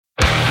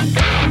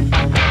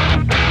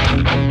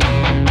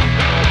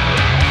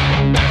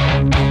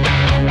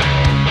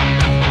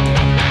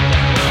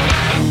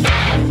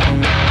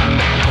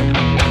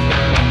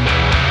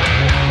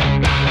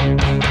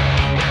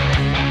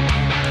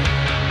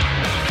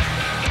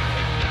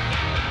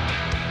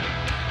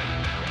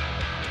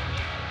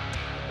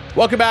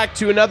Welcome back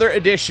to another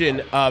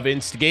edition of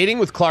Instigating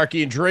with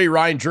Clarkie and Drury.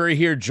 Ryan Drury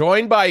here,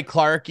 joined by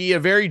Clarkie, a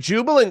very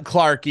jubilant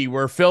Clarkie.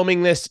 We're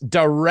filming this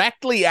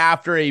directly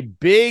after a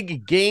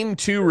big Game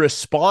 2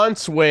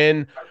 response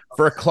win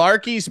for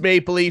Clarkie's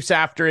Maple Leafs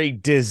after a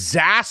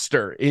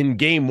disaster in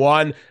Game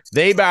 1.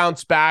 They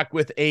bounced back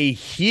with a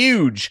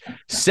huge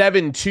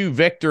 7-2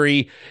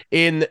 victory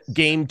in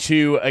Game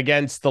 2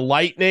 against the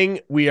Lightning.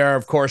 We are,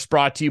 of course,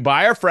 brought to you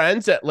by our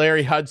friends at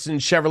Larry Hudson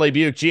Chevrolet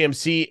Buick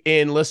GMC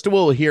in Listowel.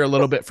 We'll hear a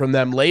little bit from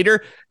them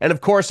later. And, of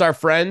course, our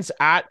friends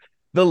at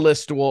the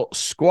Listowel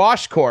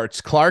Squash Courts.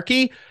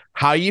 Clarkie,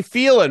 how you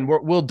feeling?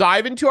 We'll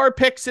dive into our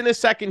picks in a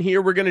second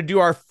here. We're going to do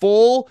our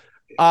full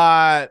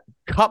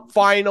Cup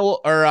final,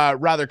 or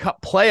rather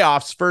Cup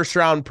playoffs first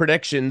round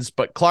predictions.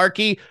 But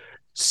Clarkie,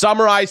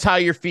 summarize how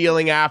you're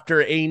feeling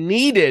after a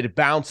needed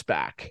bounce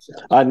back.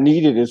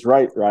 Needed is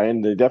right,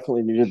 Ryan. They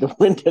definitely needed the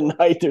win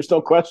tonight. There's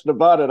no question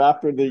about it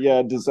after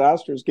the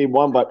disastrous Game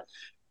 1. But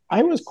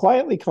I was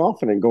quietly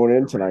confident going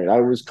in tonight.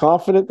 I was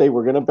confident they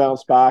were going to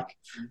bounce back.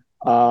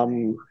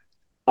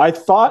 I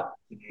thought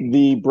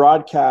the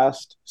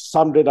broadcast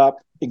summed it up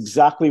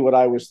exactly what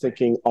I was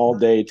thinking all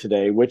day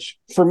today, which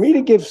for me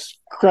to give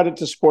credit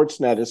to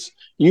Sportsnet is,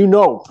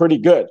 pretty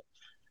good.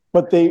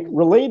 But they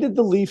related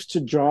the Leafs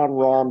to John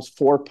Rahm's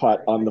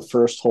 4-putt on the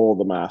first hole of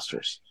the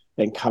Masters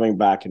and coming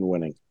back and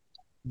winning.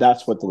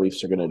 That's what the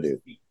Leafs are going to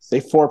do.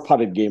 They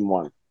 4-putted Game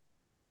 1.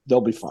 They'll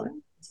be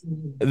fine.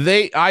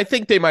 I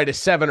think they might have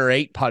 7 or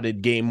 8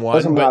 putted Game 1.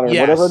 Doesn't matter.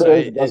 Yes, whatever it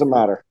is, it doesn't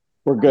matter.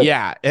 We're good.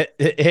 Yeah,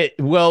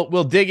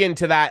 we'll dig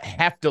into that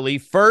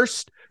heftily.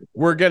 First,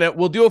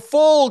 we'll do a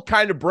full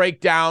kind of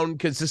breakdown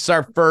because this is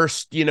our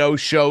first,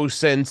 show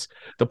since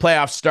the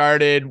playoffs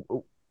started.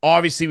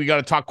 Obviously, we got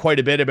to talk quite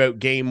a bit about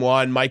Game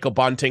 1, Michael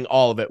Bunting,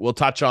 all of it. We'll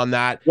touch on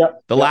that.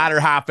 The latter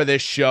half of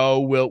this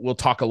show, we'll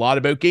talk a lot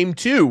about Game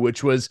 2,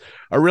 which was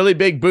a really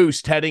big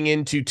boost heading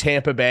into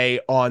Tampa Bay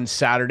on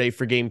Saturday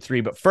for Game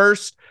 3. But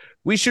first,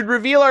 we should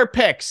reveal our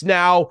picks.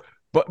 Now,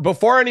 but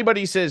before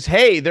anybody says,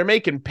 hey, they're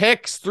making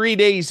picks 3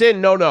 days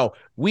in, no.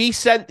 We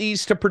sent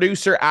these to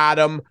producer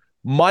Adam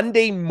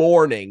Monday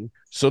morning.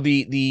 So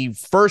the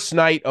first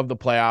night of the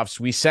playoffs,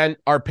 we sent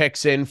our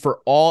picks in for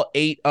all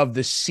 8 of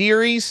the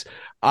series.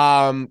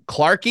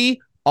 Clarkie,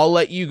 I'll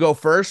let you go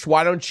first.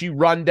 Why don't you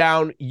run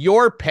down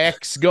your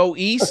picks, go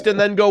east and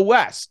then go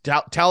west?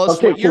 Tell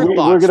us what your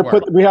thoughts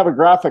were. We have a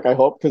graphic, I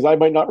hope, because I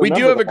might not remember.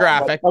 We do have a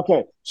graphic.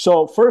 Okay,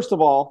 so first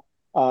of all,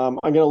 I'm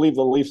going to leave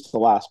the Leafs to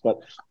last, but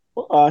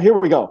here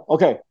we go.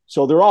 Okay,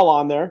 so they're all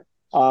on there.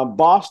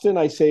 Boston,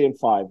 I say in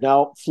 5.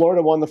 Now,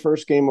 Florida won the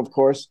first game, of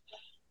course.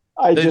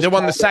 They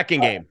won the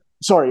second game.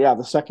 Sorry,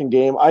 the second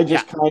game. I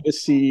just kind of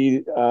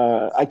see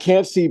I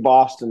can't see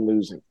Boston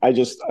losing. I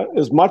just,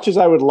 as much as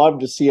I would love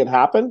to see it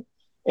happen,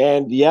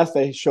 and yes,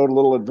 they showed a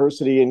little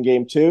adversity in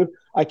Game 2,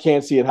 I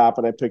can't see it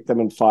happen. I picked them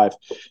in 5.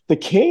 The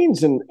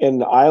Canes and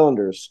the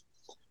Islanders,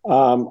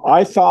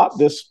 I thought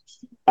this,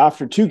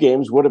 after 2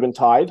 games, would have been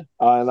tied,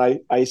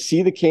 and I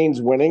see the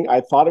Canes winning.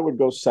 I thought it would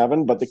go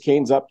 7, but the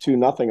Canes up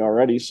 2-0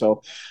 already,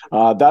 so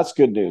that's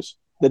good news.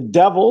 The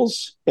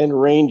Devils and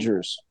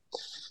Rangers.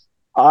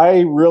 I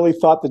really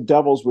thought the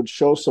Devils would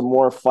show some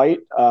more fight.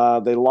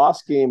 They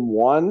lost Game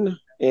 1,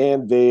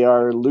 and they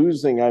are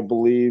losing, I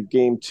believe,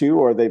 Game 2,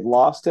 or they've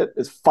lost it.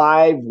 It's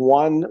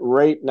 5-1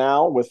 right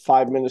now with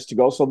 5 minutes to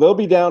go. So they'll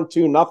be down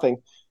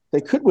 2-0.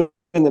 They could win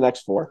the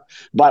next 4,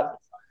 but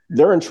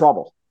they're in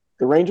trouble.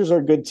 The Rangers are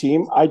a good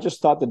team. I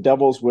just thought the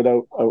Devils would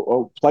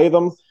outplay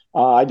them.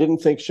 I didn't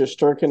think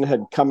Shesterkin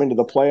had come into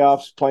the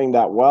playoffs playing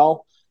that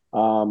well,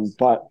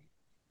 but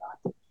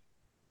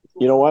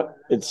you know what?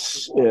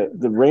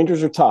 The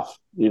Rangers are tough.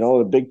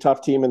 A big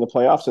tough team in the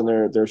playoffs,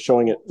 and they're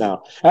showing it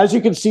now. As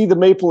you can see, the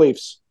Maple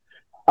Leafs,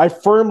 I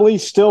firmly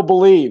still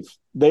believe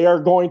they are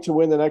going to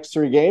win the next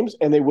 3 games,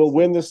 and they will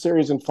win this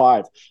series in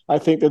 5. I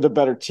think they're the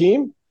better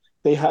team.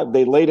 They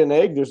laid an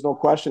egg. There's no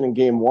question in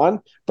Game 1,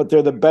 but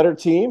they're the better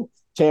team.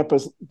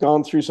 Tampa's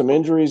gone through some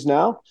injuries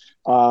now.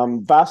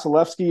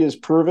 Vasilevsky is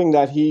proving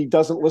that he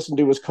doesn't listen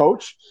to his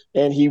coach,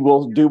 and he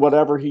will do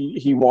whatever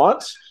he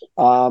wants.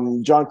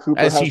 John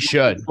Cooper, as he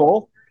should.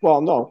 Control.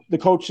 Well, no, the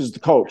coach is the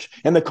coach,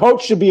 and the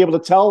coach should be able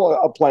to tell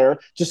a player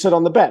to sit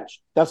on the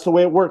bench. That's the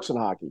way it works in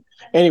hockey.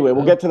 Anyway,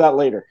 we'll get to that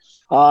later.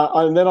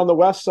 And then on the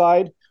west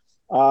side,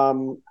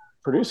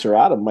 producer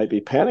Adam might be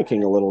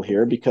panicking a little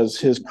here because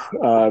his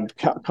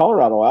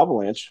Colorado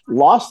Avalanche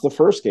lost the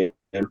first game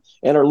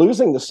and are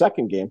losing the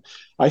second game.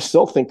 I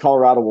still think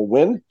Colorado will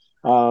win.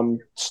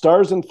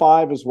 Stars in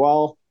 5 as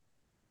well.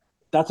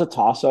 That's a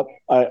toss-up.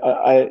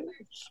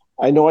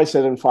 I know I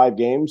said in 5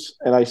 games,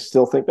 and I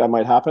still think that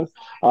might happen.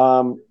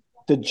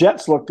 The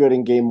Jets looked good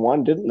in Game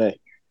 1, didn't they?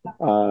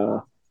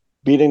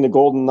 Beating the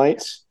Golden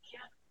Knights.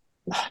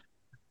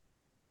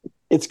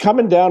 It's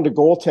coming down to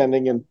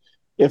goaltending, and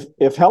if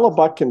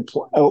Hellebuck can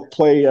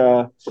play,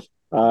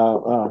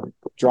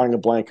 drawing a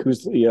blank,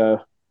 who's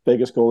the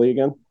Vegas goalie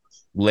again?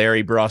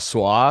 Larry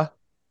Brossoit.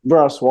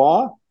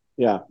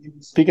 Yeah.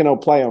 If he can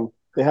play him,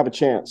 they have a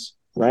chance,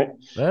 right?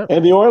 Yeah.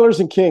 And the Oilers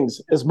and Kings,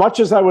 as much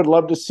as I would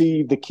love to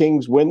see the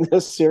Kings win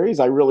this series,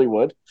 I really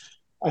would.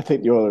 I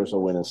think the Oilers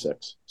will win in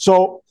 6.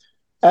 So,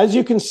 as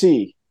you can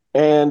see,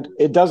 and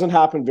it doesn't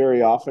happen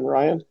very often,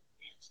 Ryan,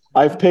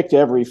 I've picked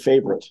every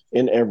favorite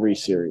in every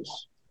series.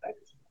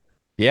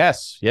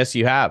 Yes,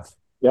 you have.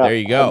 Yeah, there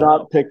you go. I've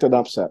not picked an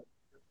upset.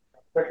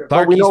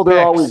 But we know there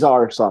always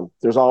are some.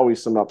 There's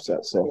always some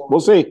upsets. So we'll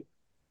see.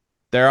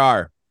 There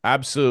are.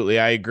 Absolutely.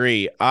 I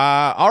agree.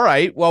 All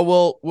right.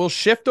 Well, we'll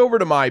shift over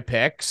to my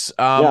picks.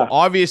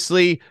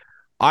 Obviously,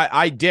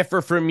 I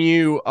differ from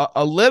you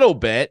a little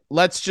bit.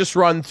 Let's just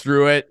run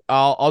through it.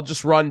 I'll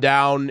just run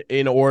down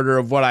in order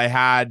of what I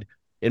had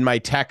in my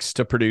text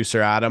to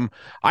producer Adam.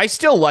 I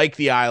still like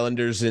the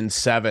Islanders in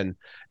 7.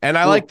 And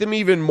I like them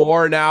even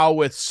more now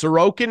with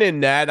Sorokin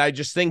in net. I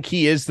just think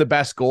he is the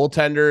best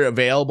goaltender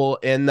available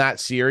in that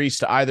series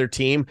to either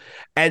team.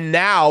 And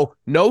now,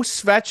 no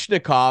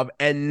Svechnikov,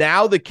 and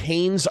now the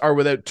Canes are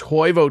without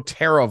Toivo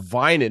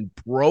Teravainen,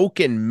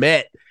 broken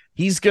mitt.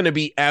 He's going to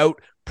be out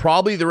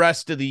probably the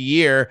rest of the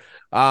year.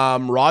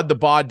 Rod the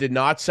Bod did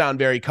not sound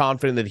very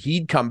confident that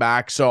he'd come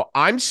back. So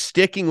I'm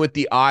sticking with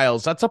the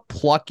Isles. That's a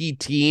plucky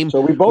team.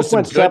 So we both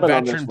went good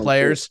veteran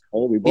players.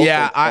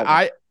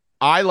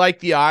 I like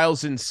the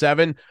Isles in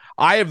 7.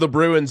 I have the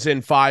Bruins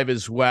in 5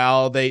 as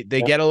well. They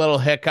get a little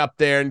hiccup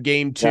there in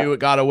game 2. Yeah. It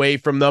got away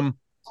from them.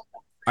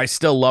 I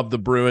still love the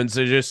Bruins.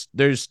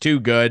 They're too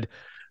good.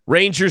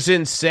 Rangers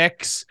in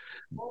 6.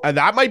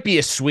 That might be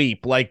a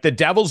sweep. Like, the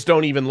Devils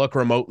don't even look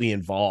remotely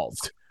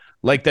involved.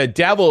 Like, the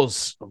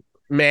Devils,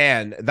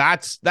 man,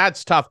 that's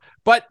tough.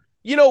 But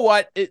you know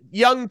what?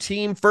 Young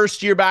team,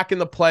 first year back in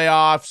the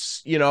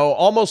playoffs,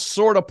 almost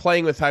sort of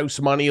playing with house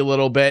money a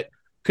little bit.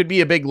 Could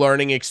be a big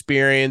learning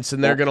experience,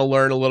 and they're going to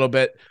learn a little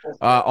bit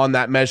on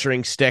that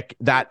measuring stick.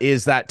 That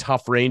is that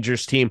tough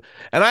Rangers team.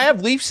 And I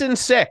have Leafs in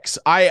 6.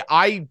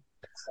 I'm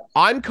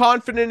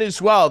confident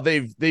as well.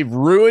 They've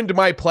ruined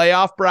my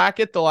playoff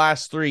bracket the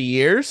last 3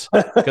 years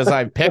because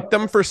I've picked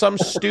them for some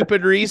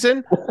stupid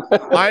reason.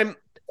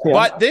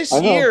 But this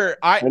year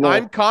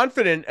I'm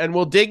confident, and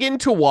we'll dig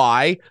into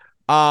why.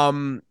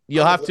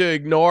 You'll have to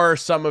ignore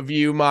some of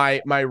you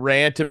my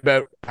rant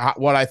about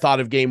what I thought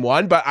of game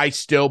 1, but I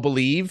still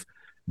believe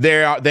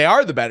they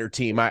are the better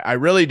team. I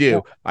really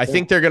do. I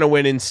think they're going to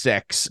win in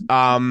 6.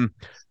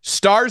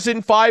 Stars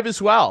in 5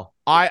 as well.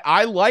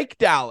 I like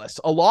Dallas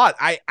a lot.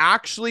 I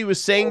actually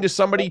was saying to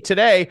somebody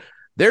today,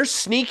 they're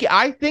sneaky.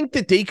 I think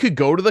that they could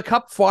go to the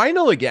Cup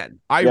final again.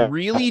 I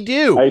really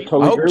do. I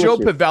hope Joe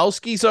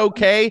Pavelski's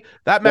okay.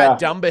 That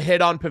Matt Dumba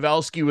hit on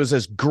Pavelski was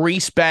as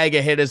grease bag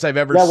a hit as I've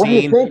ever seen. What do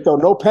you think, though?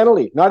 No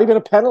penalty. Not even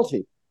a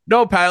penalty.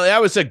 No penalty.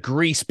 That was a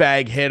grease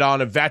bag hit on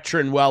a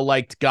veteran,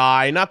 well-liked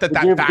guy. Not that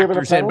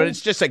factors in, but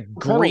it's just a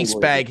grease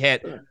bag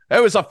hit.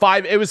 It was a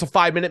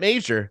 5-minute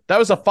major. That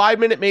was a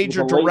 5-minute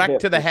major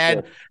direct to the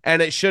head,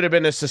 and it should have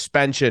been a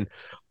suspension.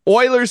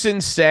 Oilers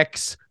in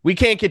 6. We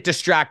can't get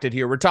distracted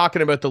here. We're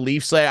talking about the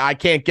Leafs. I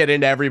can't get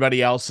into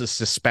everybody else's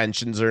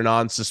suspensions or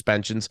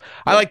non-suspensions.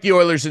 I like the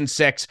Oilers in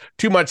 6.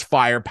 Too much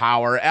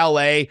firepower.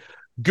 LA,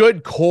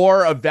 good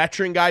core of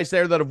veteran guys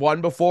there that have won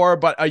before,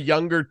 but a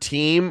younger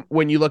team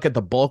when you look at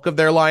the bulk of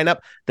their lineup.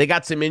 They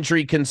got some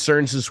injury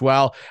concerns as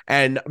well,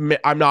 and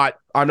I'm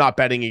not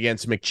betting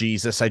against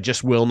McJesus. I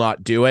just will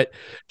not do it.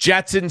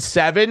 Jets in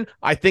 7.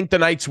 I think the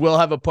Knights will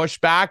have a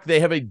pushback. They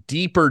have a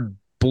deeper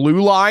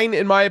blue line,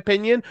 in my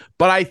opinion,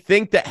 but I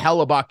think that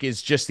Hellebuck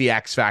is just the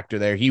X factor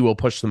there. He will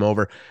push them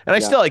over, and I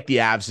still like the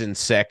Avs in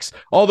 6.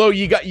 Although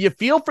you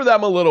feel for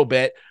them a little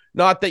bit.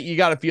 Not that you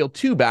got to feel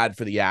too bad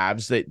for the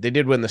Avs. They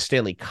did win the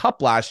Stanley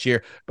Cup last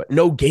year, but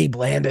no Gabe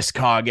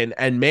Landeskog.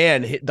 And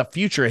man, the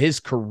future of his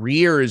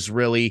career is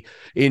really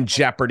in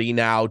jeopardy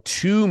now.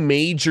 2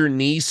 major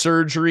knee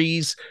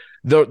surgeries.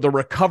 The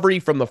recovery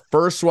from the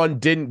first one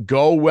didn't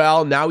go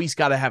well. Now he's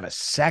got to have a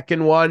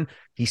second one.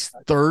 He's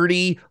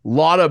 30, a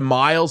lot of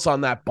miles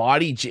on that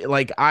body.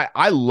 Like,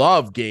 I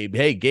love Gabe.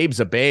 Hey, Gabe's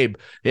a babe,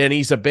 and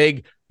he's a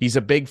big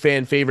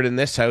fan favorite in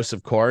this house,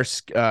 of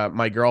course.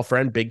 My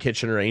girlfriend, big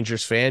Kitchener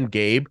Rangers fan.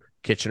 Gabe,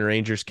 Kitchener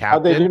Rangers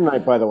captain. How'd they do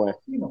tonight, by the way?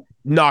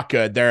 Not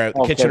good.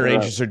 Kitchener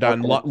Rangers are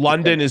done. Okay.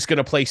 London is going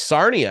to play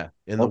Sarnia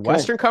in the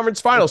Western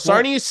Conference Final.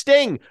 Sarnia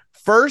Sting,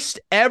 first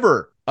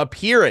ever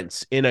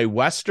appearance in a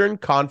Western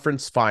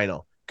Conference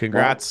Final.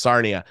 Congrats,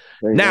 Sarnia.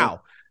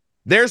 Now,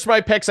 there's my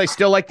picks. I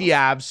still like the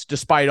Avs,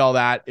 despite all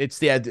that.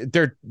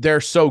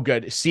 They're so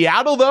good.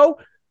 Seattle, though,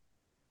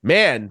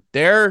 man,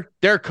 they're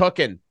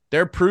cooking.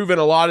 They're proving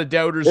a lot of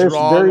doubters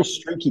wrong. They're a very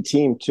streaky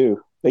team,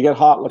 too. They get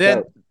hot. Look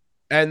out.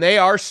 And they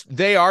are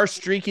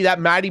streaky. That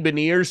Matty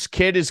Beniers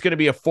kid is going to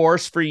be a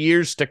force for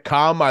years to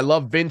come. I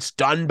love Vince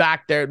Dunn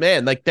back there.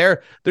 Man, like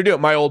they're doing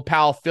my old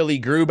pal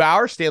Philly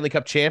Grubauer, Stanley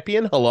Cup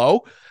champion.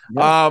 Hello.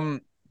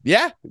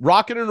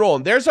 Rocking and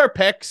rolling. There's our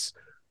picks.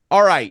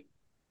 All right.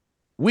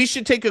 We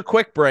should take a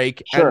quick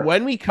break. Sure. And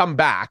when we come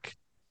back,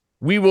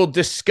 we will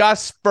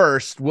discuss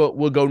first.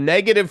 We'll go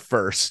negative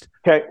first.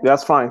 Okay,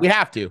 that's fine. We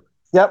have to.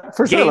 Yep,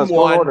 for sure. Let's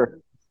go in order.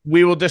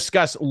 We will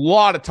discuss a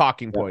lot of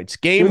talking points.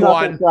 Game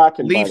 1,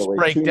 Leafs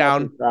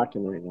breakdown. Right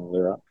now.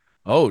 They're up.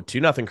 Oh,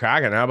 2-0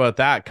 Kraken. How about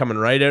that? Coming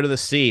right out of the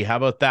sea. How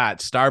about that?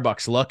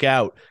 Starbucks, look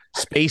out.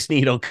 Space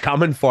Needle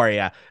coming for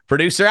you.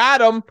 Producer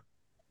Adam,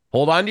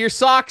 hold on to your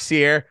socks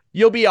here.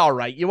 You'll be all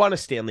right. You want a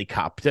Stanley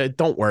Cup.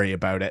 Don't worry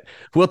about it.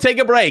 We'll take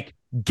a break.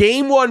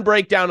 Game 1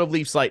 breakdown of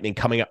Leafs Lightning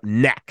coming up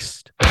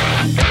next.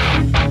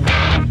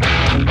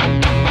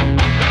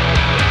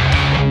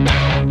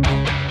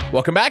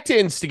 Welcome back to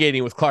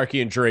Instigating with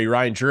Clarkie and Drury.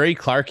 Ryan Drury,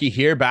 Clarkie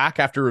here, back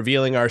after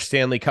revealing our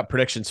Stanley Cup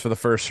predictions for the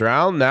first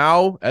round.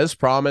 Now, as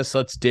promised,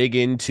 let's dig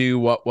into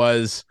what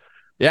was,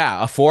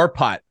 a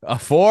four-putt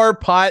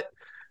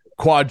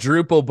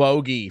quadruple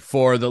bogey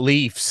for the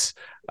Leafs.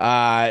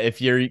 If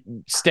you're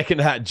sticking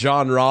that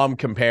John Rahm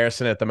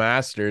comparison at the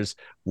Masters,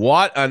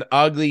 what an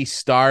ugly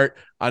start,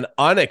 an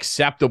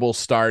unacceptable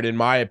start, in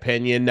my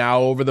opinion.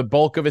 Now, over the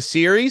bulk of a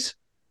series,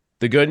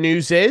 the good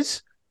news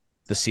is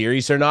the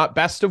series are not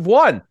best of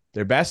 1.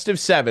 They're best of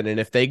 7.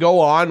 And if they go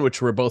on,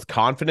 which we're both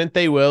confident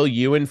they will,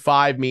 you in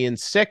 5, me in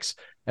 6,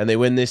 and they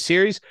win this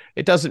series,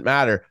 it doesn't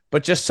matter.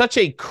 But just such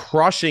a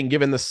crushing,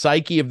 given the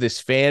psyche of this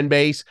fan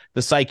base,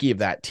 the psyche of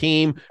that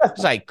team,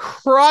 it's a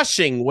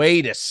crushing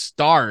way to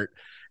start.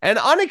 And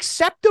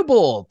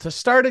unacceptable to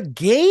start a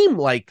game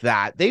like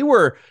that. They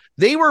were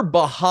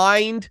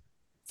behind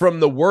from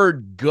the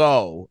word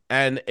go,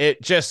 and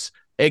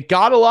it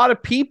got a lot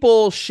of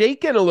people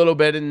shaken a little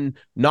bit and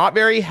not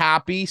very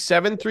happy.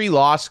 7-3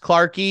 loss.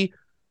 Clarkie,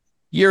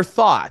 your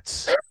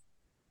thoughts?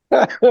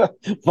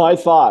 My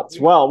thoughts.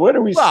 Well, where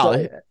do we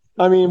start?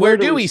 I mean, where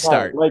do we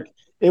start? Like,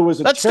 it was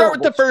a Let's start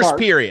with the first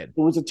period.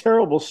 It was a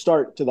terrible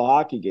start to the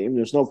hockey game.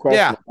 There's no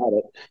question about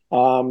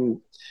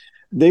it.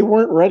 They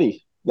weren't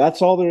ready.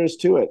 That's all there is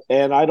to it.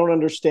 And I don't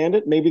understand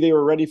it. Maybe they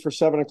were ready for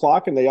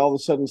 7:00 and they all of a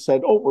sudden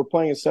said, "Oh, we're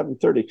playing at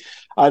 7:30."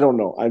 I don't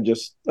know. I'm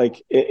just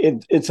like,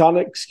 it's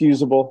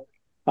unexcusable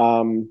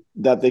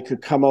that they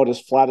could come out as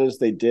flat as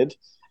they did.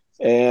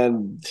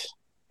 And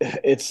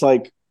it's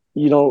like,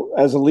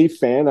 as a Leaf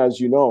fan, as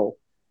you know,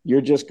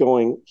 you're just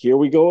going, here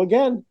we go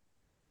again.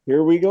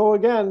 Here we go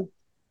again.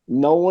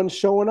 No one's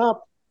showing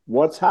up.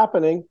 What's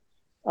happening?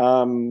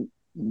 Where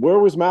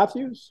was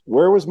Matthews?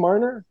 Where was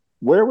Marner?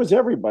 Where was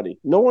everybody?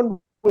 No one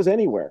was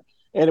anywhere.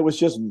 And it was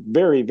just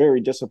very,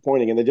 very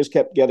disappointing. And they just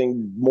kept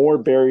getting more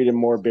buried and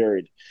more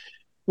buried.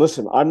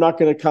 Listen, I'm not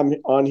going to come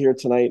on here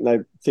tonight, and I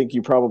think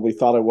you probably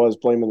thought I was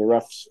blaming the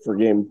refs for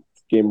game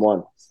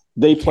 1.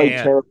 They played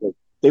terribly.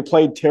 They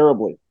played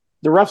terribly.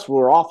 The refs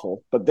were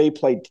awful, but they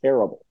played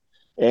terrible.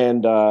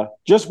 And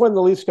just when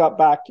the Leafs got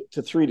back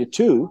to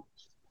 3-2,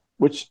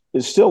 which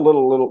is still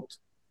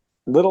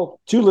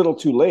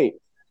too late,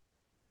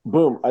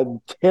 boom, a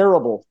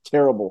terrible,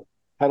 terrible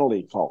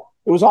penalty call.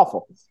 It was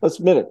awful. Let's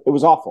admit it. It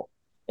was awful.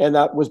 And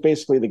that was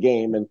basically the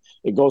game, and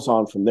it goes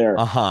on from there.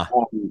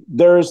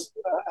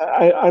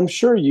 I'm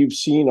sure you've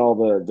seen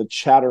all the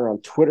chatter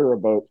on Twitter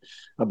about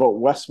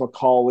Wes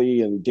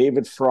McCauley and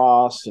David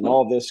Frost and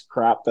all this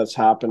crap that's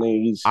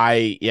happening.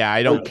 I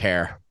don't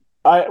care.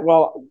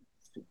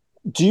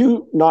 Do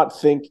you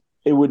not think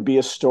it would be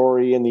a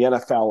story in the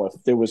NFL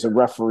if there was a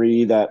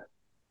referee that?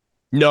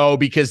 No,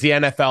 because the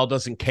NFL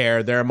doesn't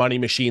care. They're a money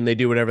machine. They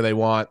do whatever they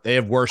want. They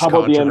have worse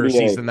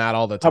controversies than that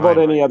all the time. How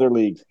about any other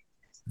league?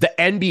 The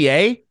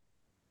NBA?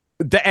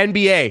 The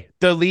NBA,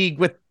 the league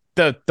with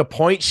the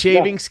point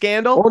shaving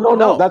scandal? Oh,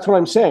 no. That's what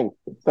I'm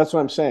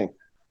saying.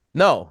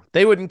 No,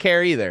 they wouldn't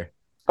care either.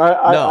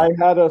 I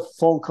had a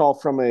phone call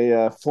from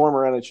a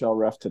former NHL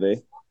ref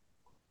today,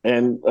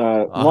 and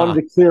wanted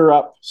to clear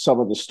up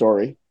some of the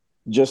story.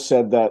 Just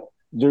said that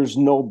there's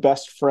no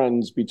best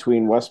friends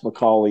between Wes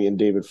McCauley and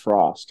David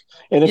Frost.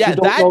 And if you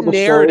don't know the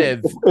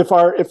narrative,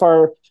 story, if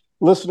our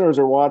listeners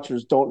or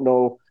watchers don't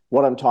know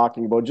what I'm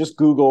talking about, just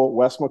Google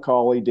Wes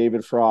McCauley,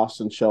 David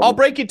Frost, and Sheldon. I'll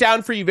break it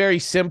down for you very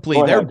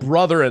simply. They're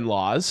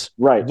brother-in-laws.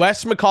 Right.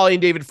 Wes McCauley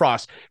and David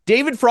Frost.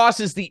 David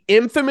Frost is the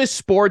infamous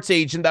sports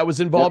agent that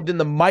was involved in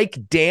the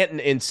Mike Danton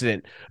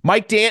incident.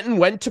 Mike Danton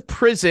went to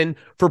prison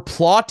for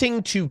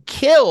plotting to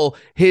kill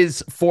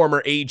his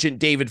former agent,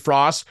 David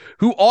Frost,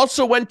 who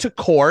also went to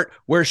court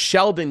where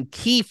Sheldon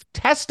Keefe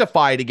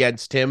testified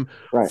against him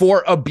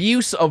for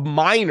abuse of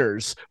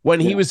minors when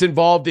he was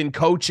involved in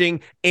coaching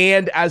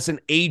and as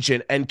an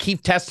agent, and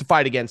Keefe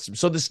testified against him.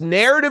 So this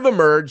narrative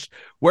emerged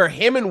where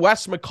him and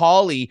Wes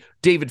McCauley,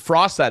 David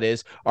Frost that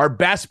is, are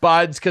best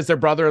buds because they're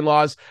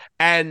brother-in-laws,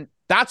 and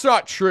that's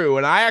not true.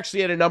 And I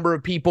actually had a number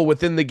of people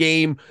within the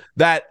game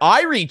that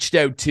I reached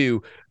out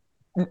to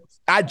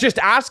just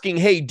asking,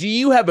 hey, do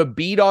you have a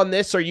beat on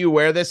this? Are you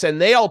aware of this? And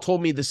they all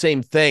told me the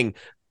same thing.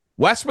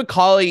 Wes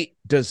McCauley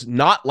does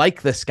not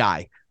like this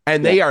guy,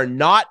 and they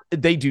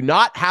do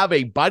not have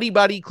a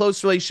buddy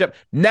close relationship.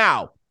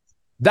 Now,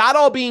 that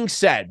all being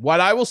said, what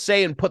I will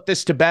say and put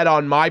this to bed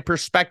on my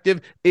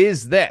perspective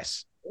is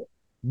this.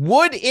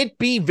 Would it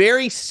be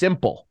very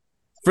simple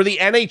for the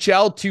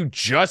NHL to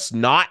just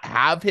not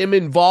have him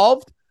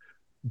involved?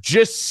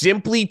 Just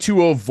simply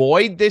to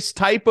avoid this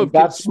type of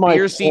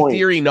conspiracy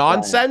theory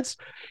nonsense?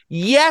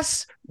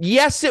 Yes,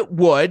 it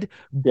would.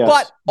 Yes,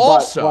 but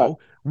also,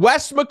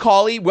 Wes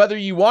McCauley, whether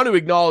you want to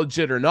acknowledge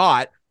it or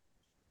not,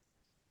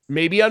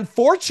 maybe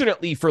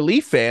unfortunately for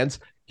Leaf fans,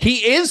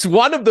 he is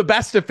one of the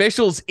best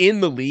officials in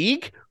the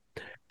league.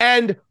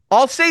 And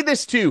I'll say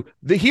this too.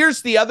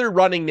 Here's the other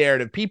running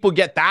narrative. People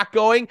get that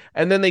going,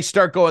 and then they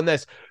start going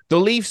this. The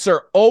Leafs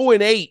are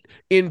 0-8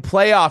 in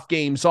playoff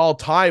games all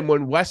time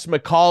when Wes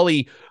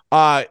McCauley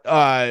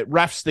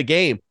refs the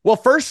game. Well,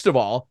 first of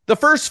all, the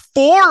first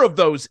 4 of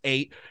those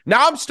 8,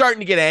 now I'm starting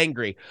to get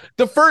angry.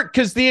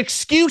 Because the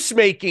excuse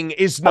making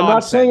is nonsense. I'm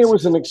not saying it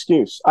was an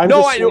excuse. A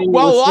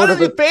lot of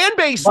the fan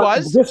base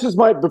was. This is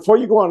before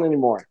you go on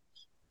anymore,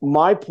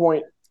 my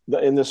point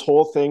in this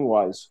whole thing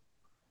was,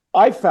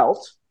 I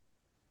felt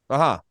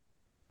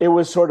it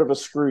was sort of a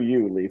screw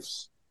you,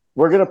 Leafs.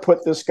 We're going to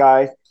put this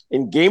guy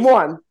in game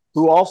 1,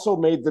 who also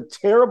made the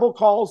terrible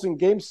calls in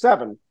game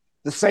 7,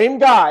 the same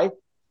guy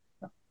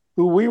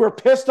who we were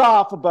pissed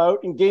off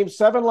about in game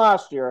 7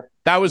 last year.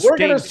 That was We're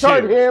going to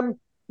start him.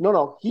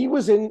 No, he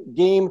was in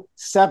game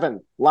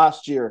 7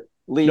 last year.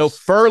 Leafs. No,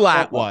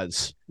 Furlat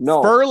was.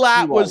 No,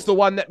 Furlat was the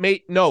one that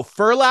made. No,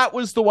 Furlat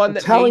was the one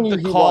that made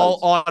the call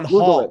on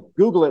Hall.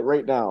 Google it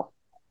right now.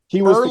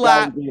 He was the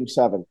guy in game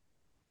 7.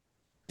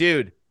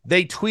 Dude,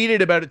 they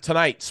tweeted about it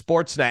tonight.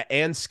 Sportsnet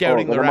and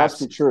Scouting the Refs. Must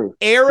be true.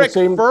 Eric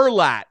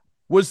Furlat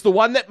was the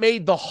one that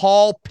made the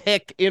Hall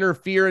pick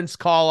interference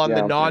call on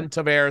the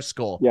non-Tavares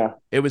goal. Yeah.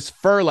 It was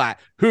Furlat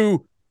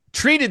who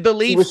treated the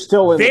Leafs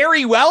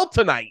very well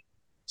tonight.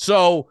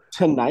 So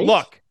tonight,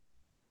 look,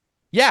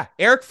 yeah,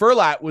 Eric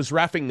Furlat was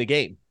reffing the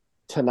game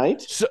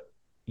tonight. So,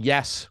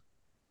 yes.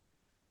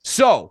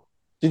 So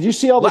did you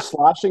see all the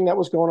slashing that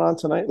was going on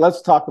tonight?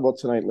 Let's talk about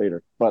tonight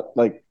later. But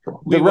the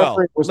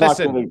referee was not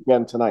going to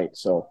again tonight.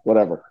 So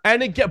whatever.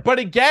 And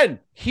again,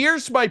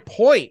 here's my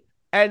point.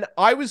 And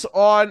I was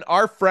on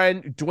our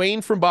friend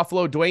Dwayne from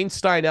Buffalo, Dwayne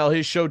Steinell,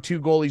 his show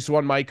 2 Goalies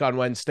 1 Mic on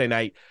Wednesday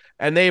night.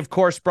 And they, of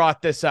course,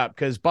 brought this up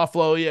because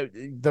Buffalo,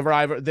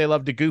 they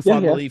love to goof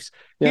on the Leafs.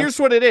 Yeah. Here's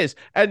what it is.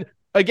 And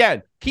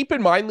again, keep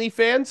in mind, Leaf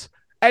fans,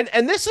 and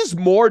this is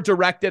more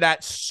directed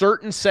at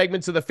certain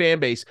segments of the fan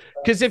base,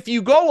 because if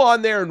you go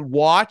on there and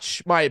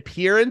watch my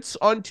appearance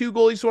on 2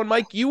 Goalies 1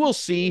 Mic, you will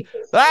see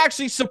that I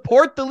actually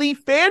support the Leaf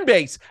fan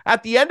base.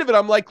 At the end of it,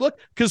 I'm like, look,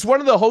 because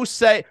one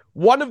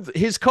of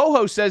his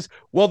co-hosts says,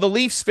 well, the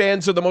Leafs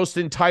fans are the most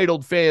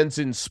entitled fans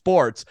in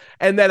sports.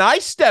 And then I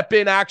step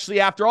in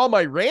actually after all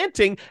my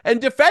ranting and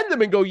defend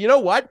them and go, you know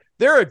what?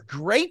 They're a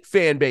great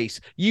fan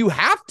base. You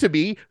have to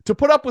be to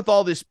put up with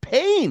all this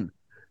pain.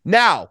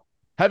 Now,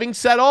 having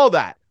said all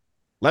that,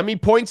 let me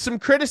point some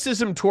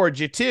criticism towards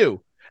you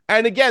too.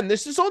 And again,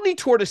 this is only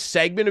toward a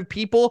segment of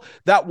people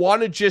that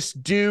want to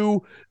just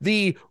do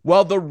the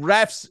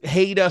refs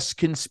hate us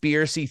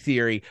conspiracy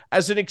theory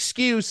as an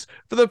excuse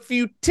for the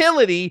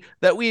futility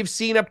that we've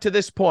seen up to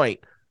this point.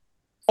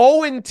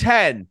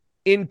 0-10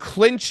 in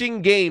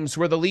clinching games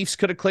where the Leafs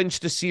could have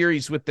clinched a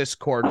series with this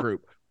core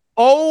group.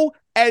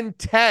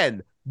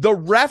 0-10. The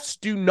refs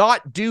do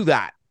not do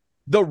that.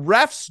 The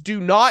refs do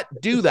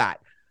not do that.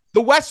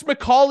 The Wes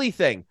McCauley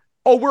thing.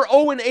 Oh, we're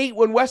 0-8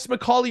 when Wes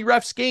McCauley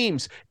refs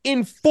games.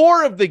 In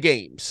 4 of the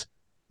games,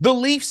 the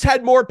Leafs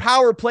had more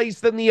power plays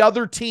than the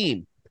other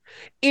team.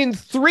 In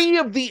 3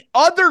 of the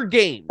other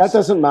games. That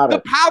doesn't matter.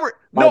 The power.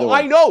 No,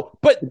 I know.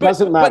 But it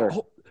doesn't matter.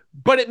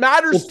 But it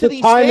matters to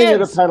these fans. It's the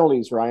timing of the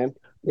penalties, Ryan.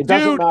 It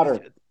doesn't matter.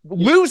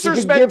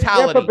 Losers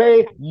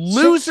mentality.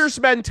 Losers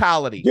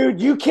mentality.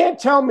 Dude, you can't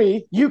tell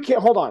me.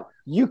 Hold on.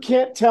 You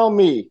can't tell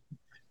me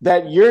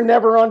that you're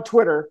never on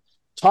Twitter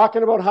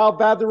talking about how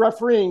bad the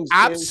refereeing is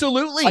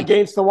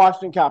against the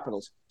Washington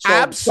Capitals. So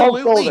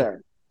absolutely. Don't go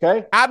there,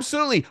 okay?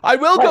 Absolutely. I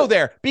will go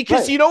there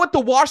because you know what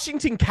the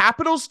Washington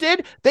Capitals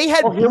did? They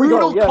had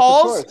brutal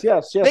calls.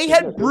 Yes, they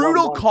had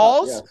brutal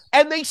calls,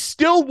 and they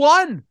still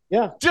won.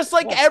 Yeah. Just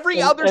like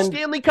every other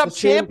Stanley Cup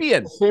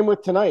champion. Same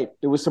with tonight.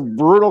 There was some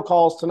brutal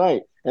calls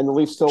tonight, and the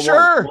Leafs still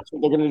won. That's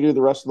what they're going to do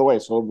the rest of the way.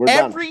 So we're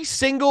done. Every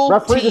single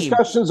referee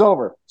discussion's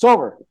over. It's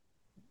over.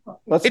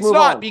 It's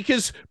not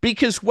because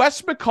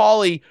Wes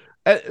McCauley.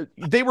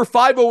 They were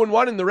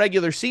 5-0-1 in the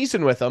regular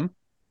season with him.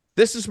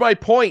 This is my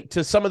point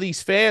to some of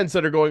these fans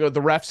that are going, oh,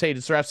 the refs hate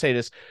us, the refs hate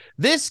us.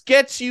 This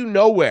gets you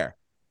nowhere.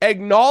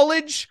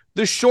 Acknowledge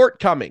the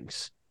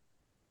shortcomings.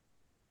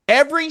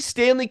 Every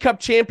Stanley Cup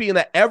champion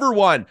that ever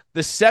won,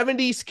 the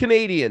 70s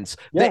Canadians,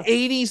 the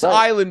 80s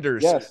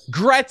Islanders,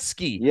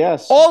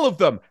 Gretzky, all of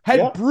them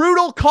had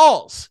brutal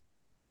calls.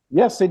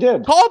 Yes, they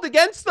did. Called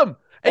against them.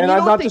 And you I'm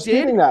know not what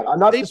disputing that. I'm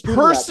not disputing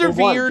that.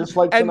 Persevered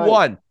and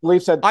won. The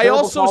Leafs had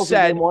terrible calls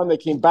in game 1. They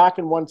came back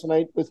and won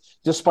tonight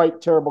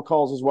despite terrible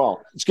calls as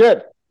well. It's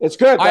good. It's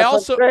good.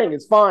 That's what I'm saying.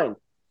 It's fine.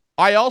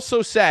 I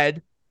also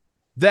said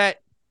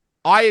that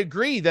I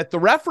agree that the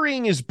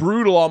refereeing is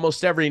brutal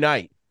almost every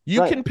night.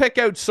 You can pick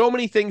out so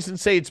many things and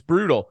say it's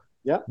brutal.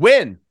 Yeah.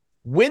 Win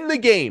the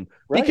game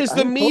because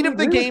the meat of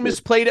the game is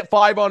played at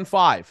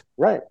 5-on-5.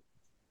 Right.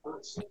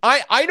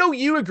 I know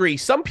you agree.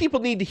 Some people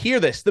need to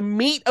hear this. The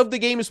meat of the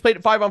game is played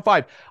at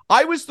 5-on-5.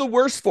 I was the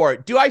worst for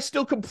it. Do I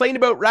still complain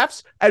about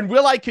refs? And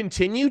will I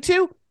continue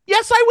to?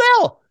 Yes, I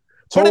will.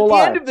 But at the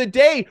end of the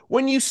day,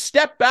 when you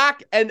step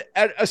back and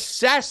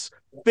assess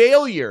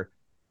failure,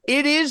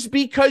 It is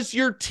because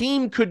your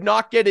team could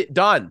not get it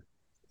done.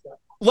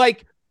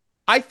 Like,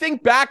 I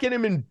think back and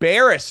I'm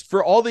embarrassed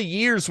for all the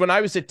years when I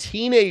was a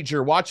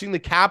teenager watching the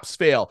Caps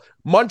fail.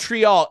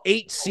 Montreal,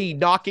 8 seed,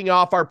 knocking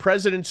off our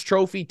President's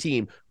Trophy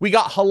team. We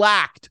got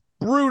shellacked.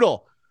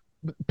 Brutal.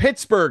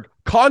 Pittsburgh,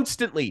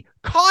 constantly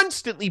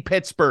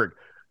Pittsburgh.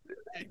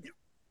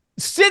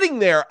 Sitting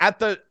there at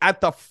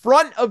the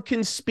front of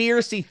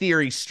conspiracy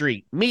theory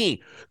street.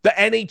 Me, the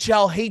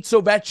NHL hates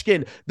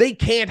Ovechkin. They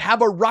can't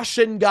have a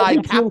Russian guy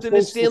captain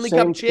a Stanley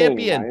Cup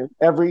champion.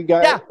 Every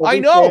guy, yeah, I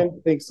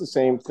know, thinks the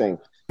same thing.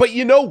 But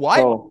you know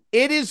what?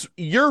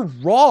 You're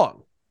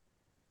wrong.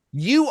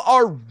 You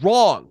are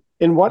wrong.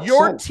 In what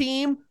Your sense?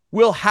 team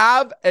will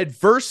have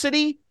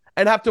adversity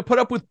and have to put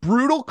up with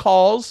brutal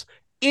calls,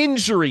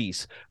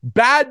 injuries,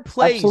 bad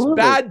plays,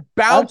 bad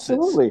bounces.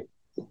 Absolutely.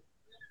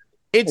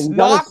 It's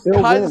not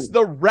because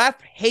the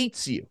ref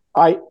hates you.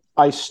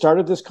 I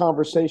started this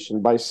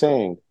conversation by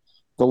saying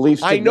the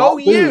Leafs did not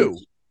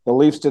lose. The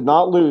Leafs did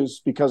not lose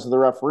because of the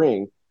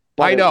refereeing.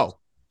 I know.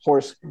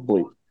 Horse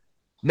bleep.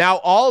 Now,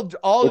 I'll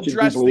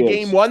address the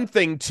game one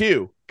thing,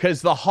 too,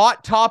 because the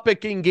hot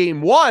topic in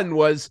game one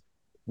was,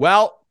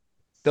 well,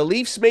 the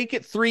Leafs make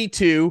it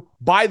 3-2,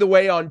 by the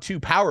way, on 2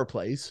 power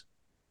plays.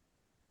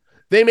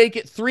 They make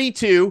it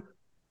 3-2.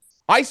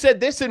 I said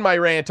this in my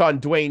rant on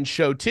Dwayne's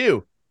show,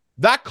 too.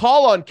 That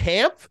call on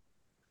Kampf,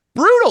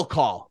 brutal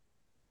call.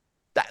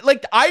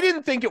 I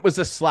didn't think it was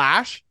a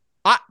slash.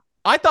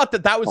 I thought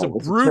that was a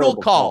brutal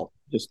call.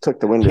 Just took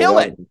the window. Kill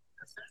it.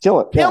 Kill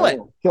it.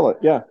 Kill it.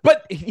 Yeah.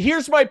 But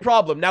here's my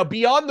problem. Now,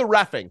 beyond the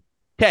reffing,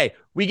 okay,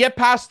 we get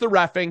past the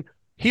reffing.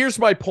 Here's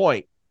my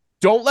point.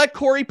 Don't let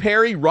Corey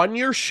Perry run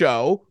your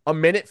show a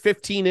minute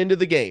 15 into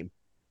the game.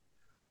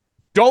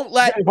 Don't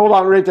let... Hey, hold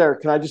on right there.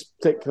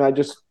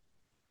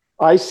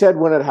 I said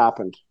when it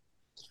happened.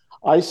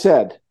 I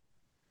said...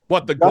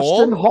 What, the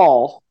Justin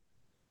goal?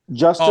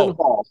 Justin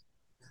Hall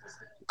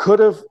could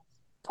have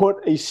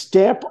put a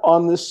stamp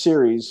on this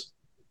series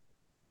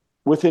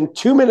within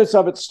 2 minutes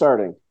of it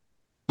starting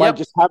by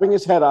just having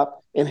his head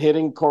up and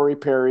hitting Corey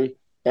Perry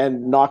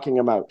and knocking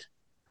him out.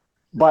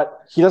 But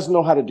he doesn't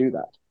know how to do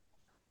that.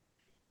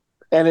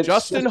 And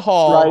Justin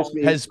Hall drives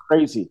me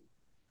crazy.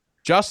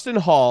 Justin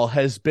Hall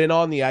has been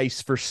on the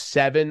ice for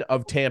 7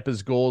 of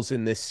Tampa's goals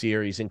in this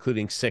series,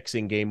 including 6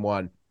 in game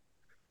 1.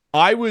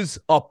 I was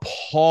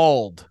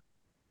appalled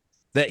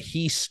that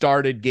he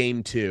started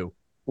game 2.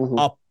 Mm-hmm.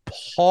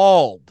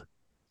 Appalled.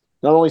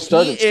 Not only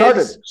started.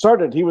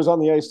 He was on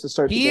the ice to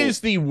start the game. He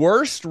is the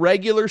worst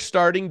regular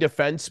starting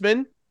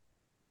defenseman,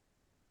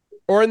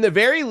 or in the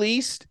very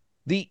least,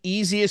 the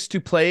easiest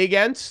to play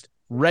against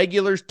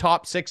regular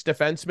top 6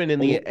 defenseman in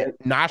the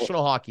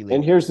National Hockey League.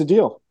 And here's the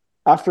deal.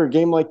 After a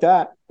game like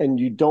that, and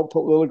you don't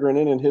put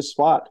Liljegren in his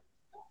spot,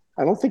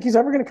 I don't think he's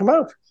ever going to come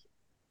out.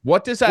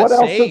 What does that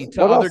say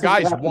to other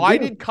guys? Why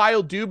did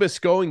Kyle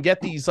Dubas go and get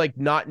these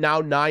not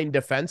now 9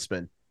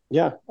 defensemen?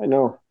 Yeah, I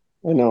know.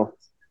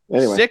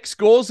 Anyway, 6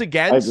 goals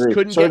against,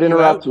 couldn't Sorry get to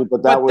interrupt you,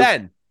 but that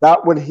happened.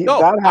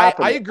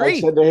 I agree.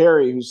 I said to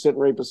Harry, who's sitting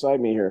right beside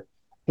me here,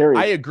 Harry,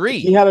 I agree.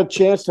 He had a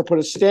chance to put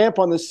a stamp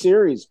on the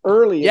series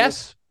early.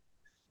 Yes.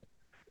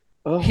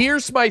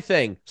 Here's my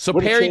thing. So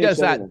Perry does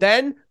that.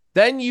 Then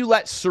you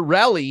let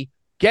Cirelli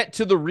get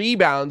to the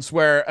rebounds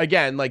where,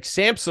 again,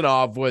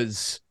 Samsonov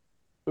was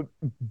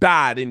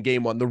bad in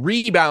game 1. The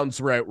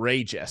rebounds were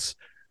outrageous.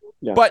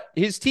 Yeah. But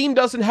his team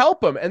doesn't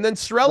help him. And then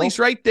Cirelli's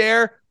right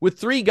there with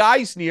 3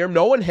 guys near him.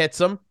 No one hits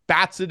him,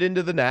 bats it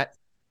into the net.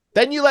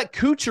 Then you let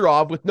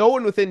Kucherov, with no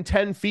one within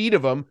 10 feet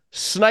of him,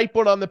 snipe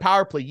one on the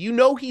power play. You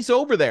know he's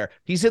over there.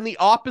 He's in the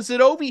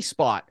opposite Ovi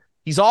spot.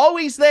 He's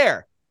always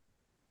there.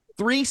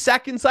 3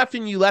 seconds left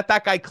and you let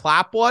that guy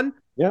clap one?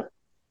 Yeah.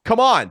 Come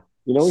on.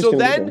 So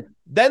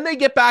then they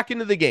get back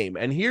into the game.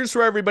 And here's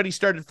where everybody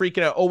started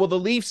freaking out. Oh, well, the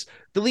Leafs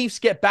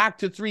get back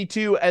to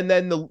 3-2, and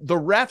then the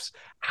refs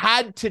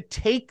had to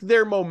take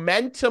their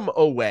momentum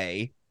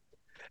away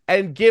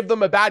and give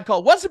them a bad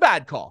call. What's a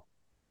bad call?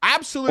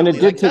 Absolutely. And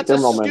it did take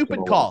that's a stupid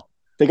call.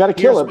 They got to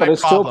kill it, but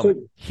it's still...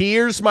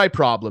 Here's my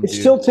problem, dude. It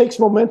still takes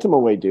momentum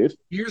away, dude.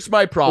 Here's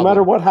my problem. No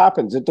matter what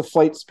happens, it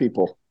deflates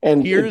people.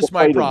 And here's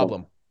my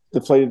problem.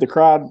 Deflated the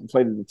crowd,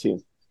 deflated the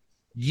team.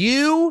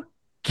 You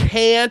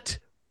can't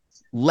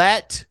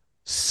let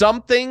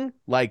something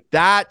like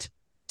that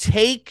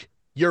take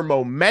your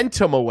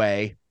momentum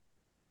away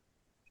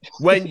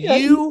when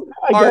you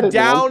are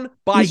down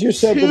by 2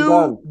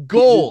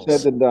 goals. Easier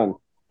said than done,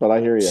 but I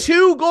hear you.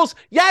 2 goals.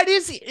 Yeah, it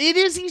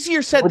is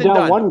easier said than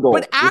done. 1 goal.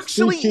 But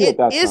actually it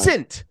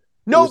isn't.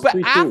 No, but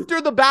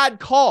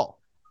 3-2.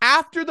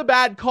 After the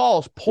bad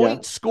calls,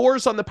 point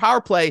scores on the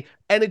power play,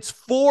 and it's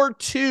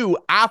 4-2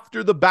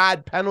 after the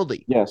bad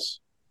penalty. Yes.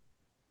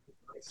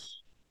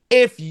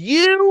 If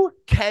you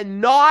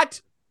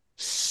cannot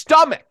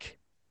stomach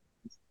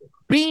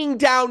being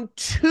down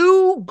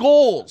 2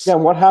 goals. Yeah,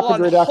 what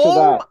happened right after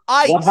that?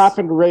 What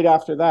happened right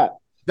after that?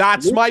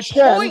 That's my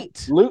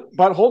point.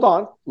 But hold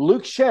on.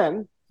 Luke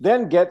Schenn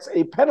then gets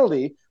a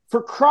penalty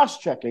for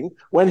cross-checking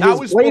when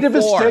his blade of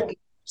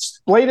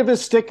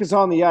his stick is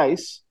on the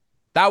ice,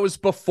 That was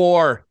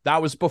before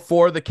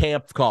the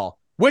camp call,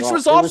 which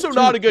was also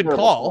not a good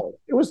call.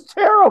 It was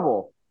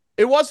terrible.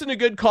 It wasn't a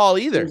good call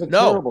either.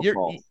 No,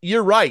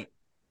 you're right.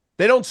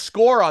 They don't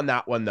score on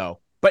that one though.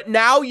 But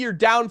now you're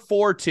down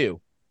 4-2.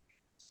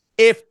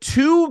 If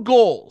 2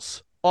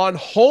 goals on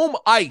home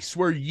ice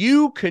where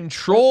you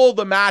control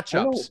the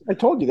matchups, I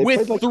told you they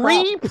with like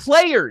 3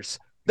 players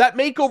that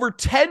make over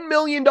 $10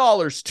 million,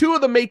 2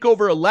 of them make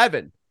over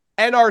 11,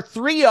 and are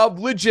 3 of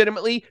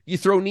legitimately, you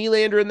throw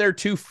Nylander in there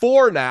too,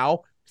 4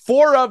 now,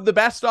 4 of the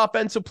best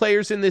offensive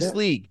players in this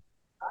league.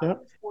 Yeah.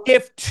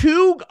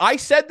 I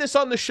said this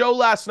on the show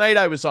last night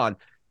I was on,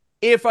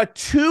 if a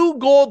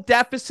 2-goal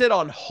deficit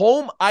on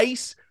home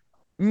ice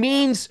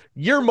means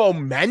your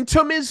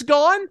momentum is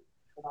gone,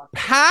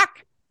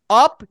 pack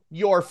up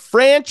your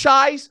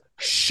franchise,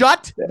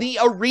 shut the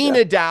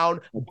arena down,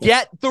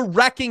 get the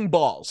wrecking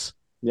balls.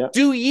 Yeah.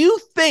 Do you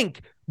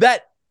think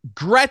that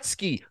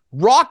Gretzky,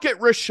 Rocket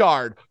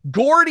Richard,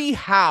 Gordie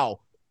Howe,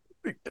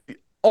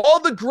 all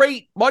the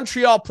great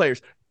Montreal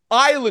players,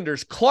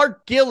 Islanders,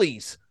 Clark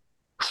Gillies,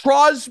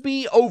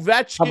 Crosby,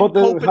 Ovechkin, how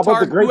about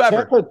the great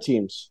whoever. Tampa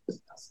teams?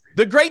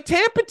 The great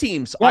Tampa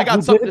teams. I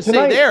got something to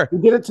say there. We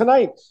did it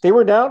tonight. They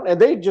were down and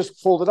they just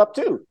folded up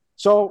too.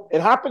 So it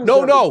happens.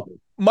 No.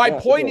 My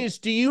point is,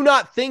 do you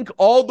not think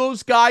all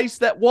those guys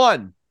that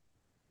won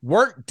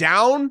weren't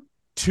down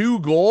 2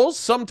 goals,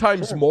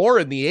 sometimes more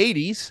in the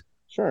 80s,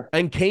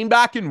 and came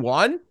back and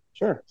won?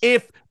 Sure.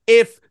 If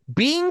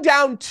being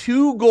down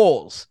 2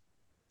 goals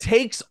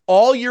takes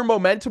all your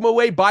momentum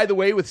away, by the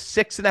way, with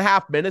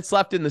 6.5 minutes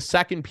left in the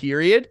second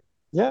period,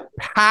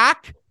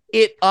 pack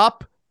it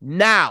up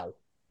now.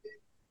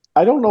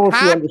 I don't know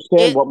if you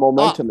understand what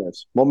momentum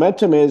is.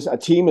 Momentum is a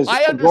team is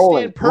I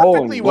understand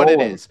perfectly what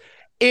it is.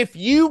 If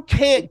you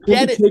can't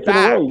get it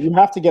back, you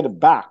have to get it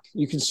back.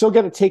 You can still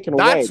get it taken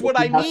away. That's what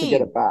I mean. You have to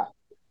get it back.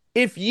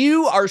 If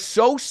you are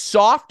so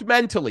soft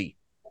mentally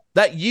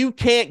that you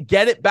can't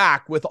get it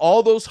back with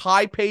all those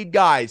high-paid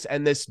guys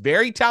and this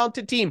very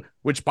talented team,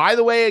 which, by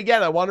the way,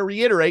 again, I want to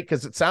reiterate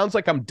because it sounds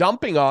like I'm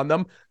dumping on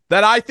them,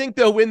 that I think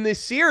they'll win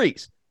this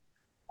series.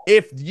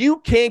 If you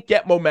can't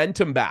get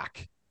momentum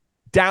back,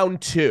 down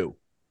 2,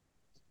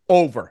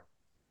 over,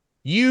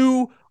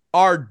 you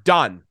are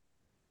done.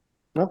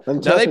 Well,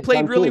 now, they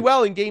played really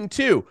well in game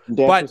 2,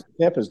 but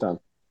Tampa's done.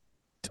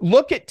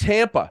 Look at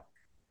Tampa.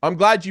 I'm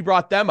glad you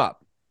brought them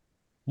up.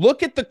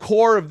 Look at the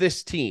core of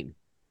this team.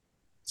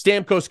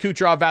 Stamkos,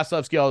 Kucherov,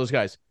 Vasilevsky, all those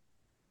guys.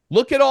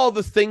 Look at all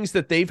the things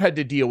that they've had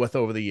to deal with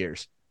over the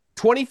years.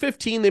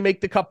 2015, they make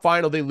the Cup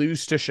final. They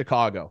lose to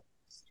Chicago.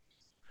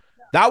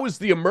 That was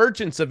the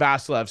emergence of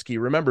Vasilevsky.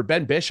 Remember,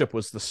 Ben Bishop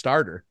was the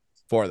starter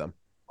for them.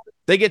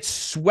 They get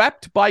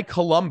swept by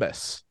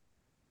Columbus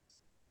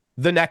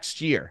the next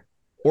year.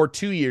 Or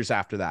 2 years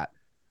after that.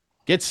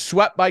 Gets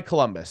swept by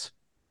Columbus.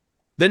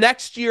 The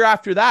next year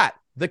after that,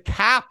 the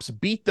Caps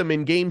beat them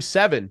in Game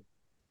 7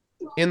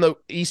 in the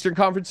Eastern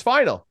Conference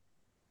Final.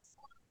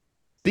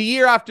 The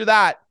year after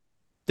that,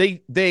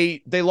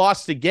 they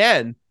lost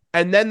again,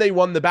 and then they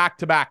won the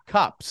back-to-back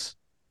cups.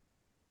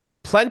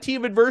 Plenty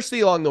of adversity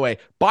along the way.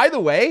 By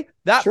the way,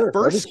 that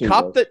first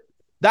cup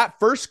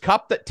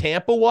that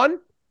Tampa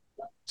won,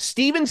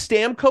 Steven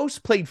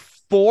Stamkos played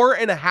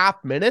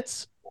 4.5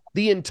 minutes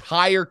the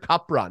entire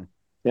cup run.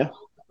 Yeah,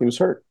 he was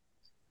hurt.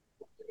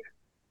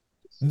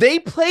 They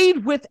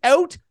played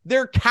without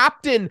their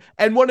captain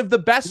and one of the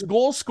best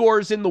goal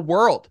scorers in the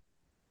world.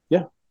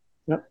 Yeah.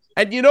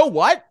 And you know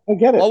what? I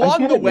get it.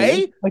 Along the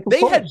way, they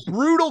had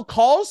brutal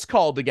calls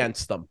called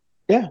against them.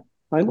 Yeah,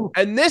 I know.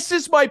 And this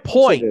is my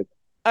point.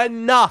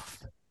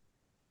 Enough.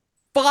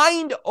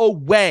 Find a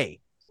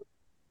way.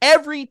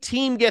 Every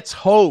team gets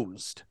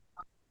hosed.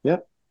 Yeah.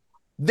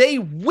 They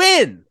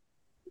win.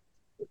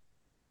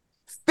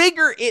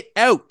 Figure it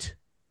out.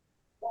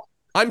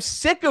 I'm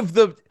sick of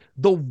the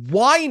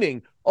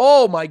whining.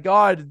 Oh my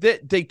God,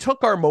 they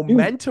took our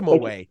momentum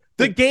away.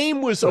 The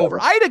game was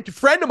over. I had a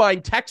friend of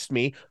mine text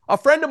me. A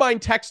friend of mine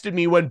texted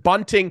me when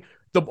Bunting,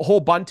 the whole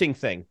Bunting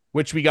thing,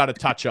 which we got to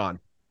touch on.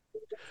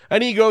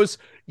 And he goes,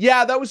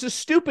 yeah, that was a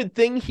stupid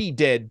thing he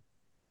did.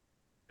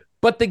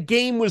 But the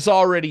game was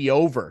already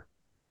over.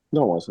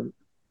 No, it wasn't.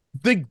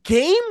 The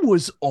game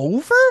was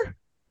over?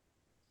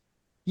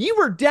 You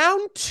were down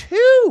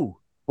 2.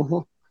 Mm-hmm.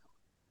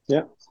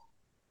 Yeah.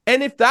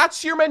 And if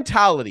that's your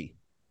mentality,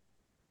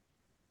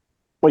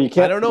 well, you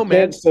can't. I don't know,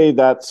 man. Say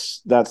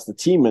that's the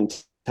team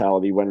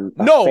mentality when.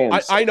 No,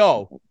 I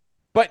know,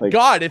 but like,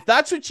 God, if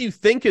that's what you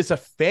think as a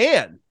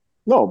fan.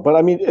 No, but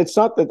I mean, it's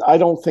not that I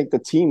don't think the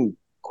team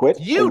quit.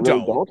 You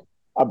really don't.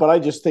 But I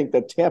just think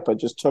that Tampa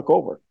just took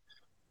over.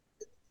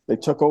 They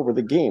took over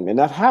the game, and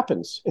that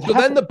happens.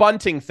 Then the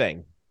Bunting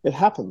thing. It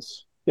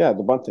happens. Yeah,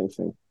 the Bunting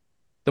thing.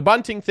 The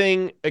Bunting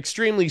thing,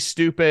 extremely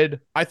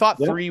stupid. I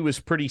thought 3 was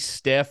pretty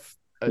stiff.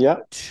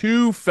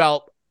 2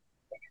 felt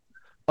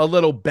a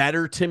little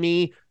better to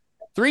me.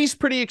 3's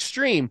pretty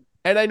extreme.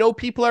 And I know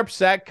people are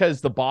upset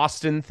because the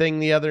Boston thing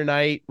the other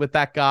night with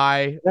that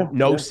guy,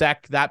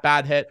 Nosek, that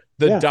bad hit,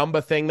 the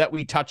Dumba thing that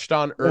we touched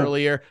on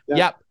earlier.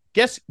 Yep.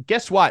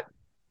 Guess what?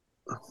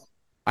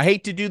 I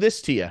hate to do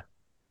this to you.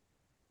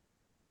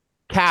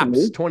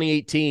 Caps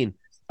 2018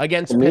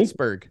 against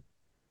Pittsburgh.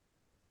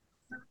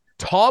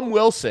 Tom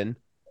Wilson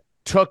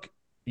took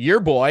your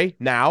boy,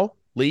 now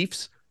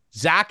Leafs,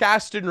 Zach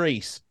Aston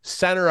Reese,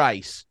 center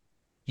ice.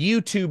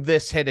 YouTube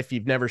this hit if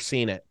you've never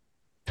seen it.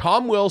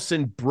 Tom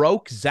Wilson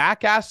broke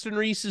Zach Aston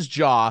Reese's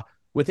jaw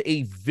with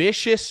a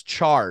vicious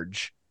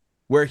charge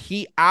where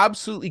he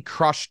absolutely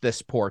crushed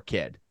this poor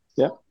kid.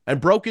 Yeah. And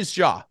broke his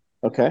jaw.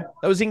 Okay.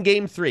 That was in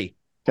game 3.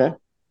 Okay.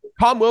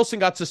 Tom Wilson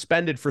got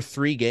suspended for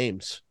 3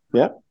 games.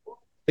 Yeah.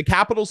 The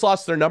Capitals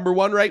lost their number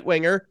 1 right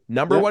winger,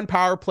 number 1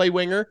 power play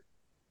winger,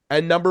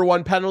 and number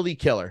 1 penalty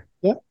killer.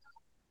 Yeah.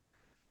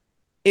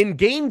 In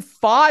game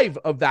 5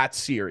 of that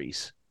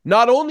series,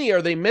 not only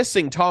are they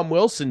missing Tom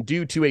Wilson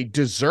due to a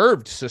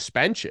deserved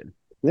suspension,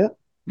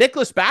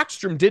 Nicholas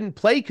Backstrom didn't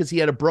play because he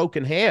had a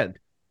broken hand,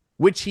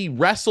 which he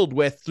wrestled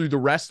with through the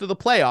rest of the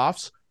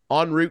playoffs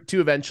en route to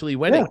eventually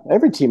winning. Yeah,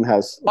 every team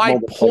has. My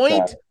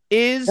point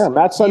is,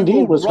 Matt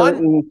Sundin was hurt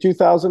in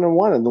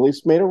 2001, and the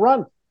Leafs made a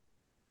run.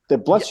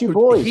 Bless you,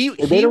 boys. He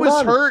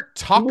was hurt.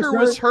 Tucker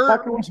was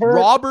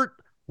hurt.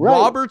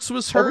 Roberts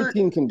was hurt. Every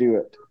team can do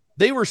it.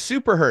 They were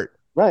super hurt.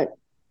 Right.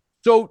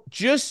 So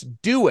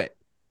just do it.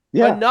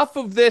 Yeah. Enough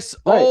of this.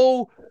 Right.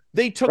 Oh,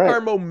 they took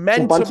our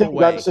momentum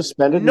away. Got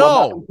suspended.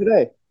 No.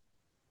 Today.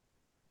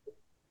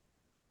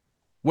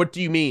 What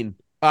do you mean?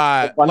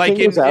 Like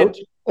was out.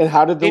 And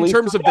how did the in Leafs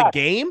terms react? Of the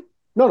game?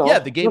 No. Yeah,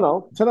 the game.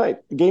 No, tonight,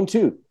 game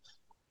 2.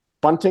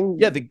 Bunting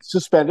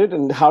suspended,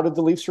 and how did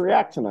the Leafs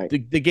react tonight?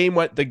 The game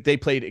went. They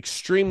played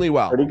extremely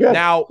well. Pretty good.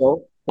 Now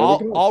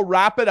I'll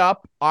wrap it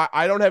up.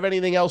 I don't have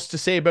anything else to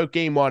say about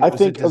game 1. I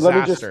think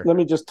let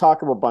me just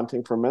talk about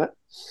Bunting for a minute.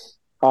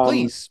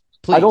 Please.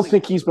 I don't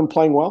think he's been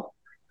playing well.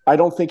 I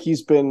don't think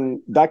he's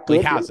been that good.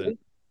 He hasn't.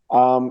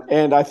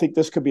 And I think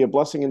this could be a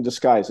blessing in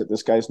disguise that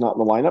this guy's not in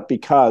the lineup,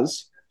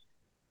 because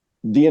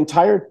the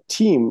entire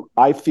team,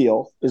 I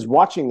feel, is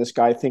watching this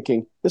guy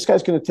thinking this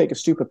guy's going to take a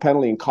stupid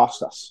penalty and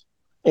cost us.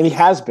 And he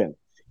has been.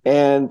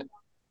 And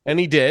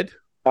he did.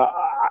 You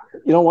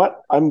know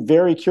what? I'm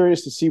very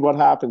curious to see what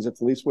happens if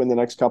the Leafs win the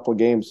next couple of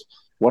games.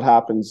 What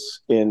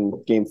happens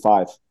in game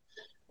 5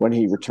 when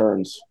he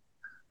returns?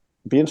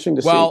 It'd be interesting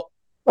to see.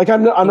 Like,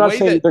 I'm not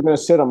saying that they're going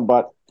to sit him,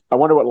 but I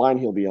wonder what line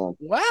he'll be on.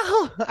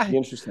 Well, be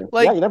interesting.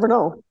 You never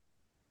know.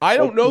 I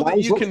don't know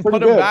that you can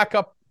put him back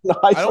up.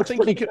 I don't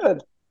think he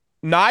could.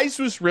 Nyes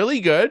was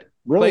really good.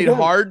 Played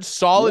hard,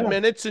 solid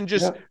minutes, and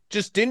just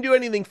didn't do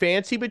anything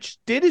fancy, but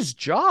just did his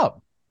job.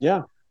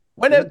 Yeah.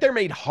 Went out there,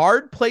 made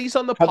hard plays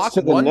on the puck,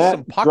 won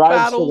some puck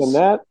battles. To the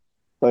net.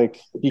 Like,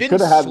 he could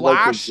have had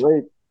like a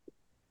great.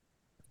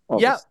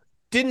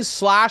 Didn't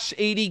slash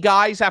 80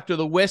 guys after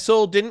the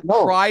whistle. Didn't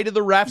cry to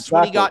the refs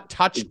when he got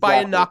touched by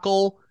a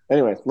knuckle.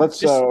 Anyway,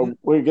 let's.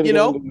 We're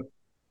gonna.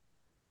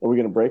 Are we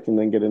going to break and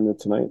then get into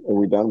tonight? Are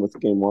we done with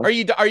game 1? Are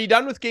you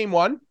done with game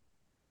 1?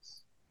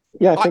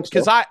 Yeah, I think so.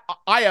 Because I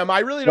am. I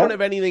really don't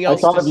have anything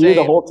else to say. I thought of you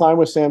the whole time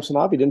with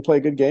Samsonov. He didn't play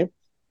a good game.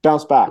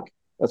 Bounce back.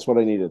 That's what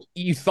I needed.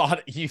 You thought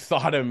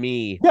of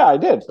me. Yeah, I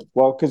did.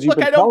 Well, because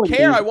I don't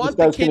care. I want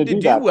the kid to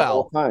do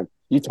well.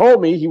 You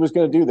told me he was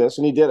going to do this,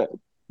 and he did it.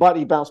 But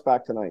he bounced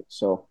back tonight.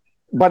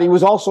 But he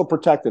was also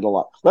protected a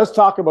lot. Let's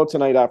talk about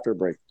tonight after a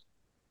break.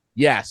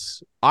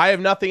 Yes, I have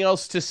nothing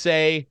else to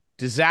say.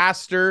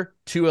 Disaster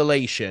to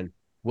elation.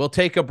 We'll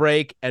take a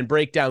break and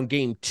break down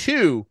game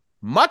 2.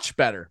 Much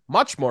better,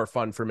 much more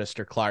fun for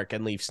Mr. Clark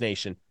and Leafs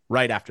Nation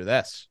right after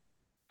this.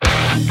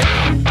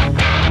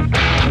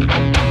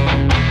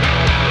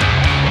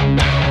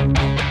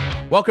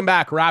 Welcome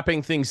back.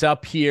 Wrapping things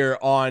up here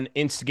on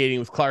Instigating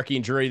with Clarkie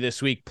and Drury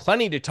this week.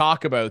 Plenty to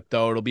talk about,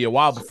 though. It'll be a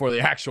while before the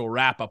actual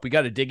wrap-up. We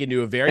got to dig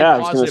into a very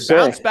positive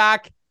bounce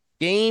back.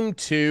 Game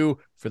 2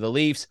 for the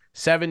Leafs,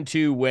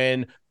 7-2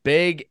 win.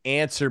 Big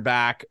answer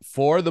back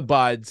for the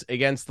Buds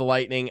against the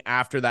Lightning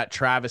after that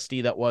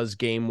travesty that was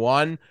game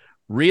 1.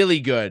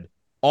 Really good.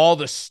 All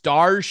the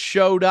stars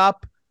showed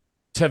up.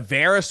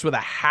 Tavares with a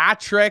hat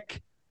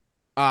trick.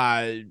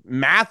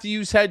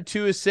 Matthews had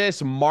 2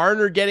 assists.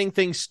 Marner getting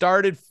things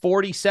started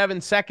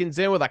 47 seconds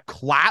in with a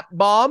clap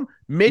bomb.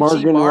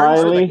 Mitchie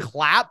Barnes with a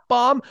clap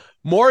bomb.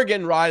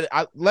 Morgan Riley.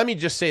 Let me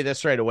just say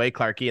this right away,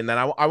 Clarkie, and then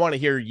I want to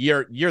hear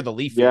you're the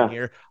Leaf fan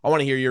here. I want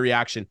to hear your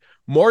reaction.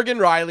 Morgan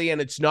Riley, and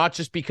it's not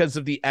just because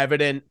of the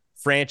evident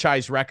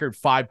franchise record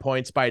 5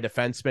 points by a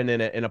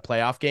defenseman in a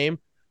playoff game.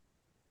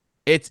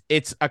 It's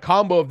a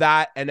combo of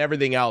that and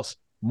everything else.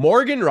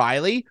 Morgan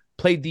Riley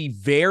played the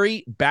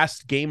very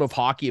best game of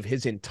hockey of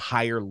his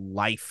entire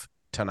life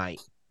tonight.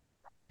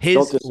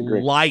 His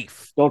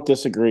life. Don't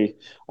disagree.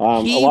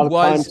 A lot of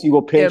times he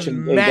will pinch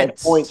and get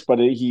points, but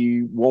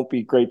he won't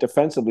be great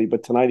defensively.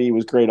 But tonight he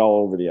was great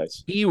all over the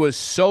ice. He was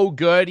so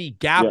good. He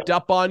gapped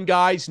up on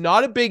guys.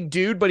 Not a big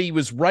dude, but he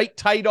was right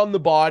tight on the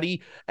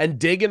body and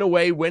digging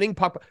away, winning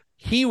puck.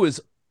 He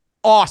was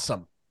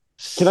awesome.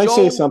 Can I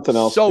say something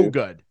else? So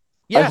good.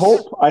 Yes.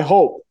 I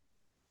hope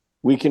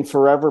we can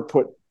forever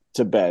put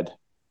to bed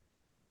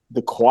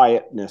the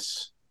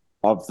quietness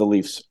of the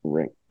Leafs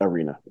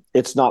arena.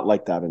 It's not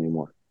like that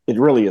anymore. It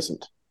really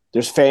isn't.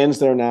 There's fans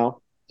there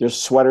now. There's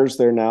sweaters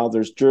there now.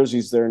 There's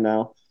jerseys there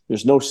now.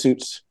 There's no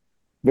suits.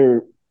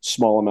 very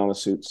small amount of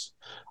suits.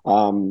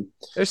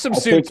 There's some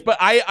suits, but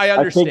I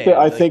understand.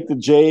 I think the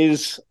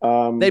Jays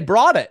they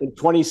brought it in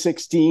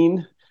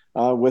 2016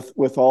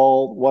 with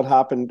all what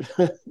happened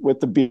with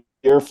the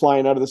beer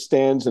flying out of the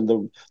stands and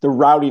the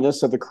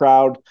rowdiness of the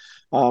crowd.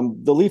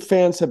 The Leaf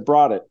fans have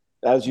brought it,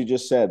 as you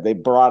just said. They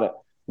brought it.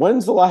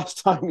 When's the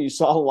last time you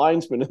saw a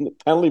linesman in the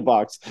penalty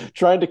box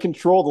trying to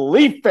control the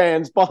Leaf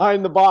fans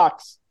behind the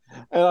box?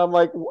 And I'm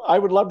like, I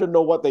would love to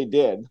know what they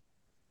did.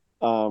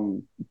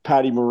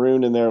 Patty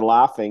Maroon in there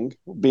laughing,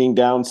 being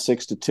down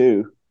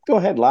 6-2. Go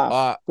ahead,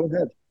 laugh.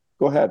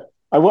 Go ahead.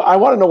 I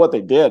want to know what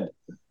they did.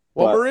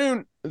 Well,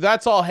 Maroon,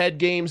 that's all head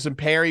games, and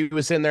Perry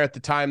was in there at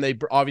the time. They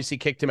obviously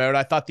kicked him out.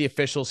 I thought the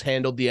officials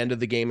handled the end of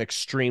the game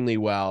extremely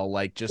well.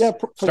 Like, just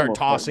start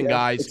tossing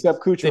guys. Except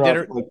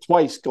Kucherov, like,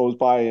 twice goes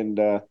by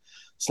and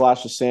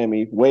slashes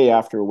Sammy way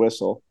after a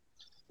whistle.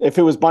 If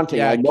it was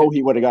bunting, I know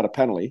he would have got a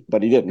penalty,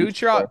 but he didn't.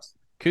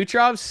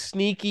 Kucherov's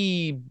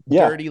sneaky,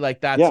 dirty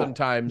like that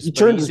sometimes. He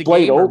turned his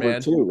blade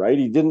over too, right?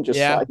 He didn't just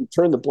slide. He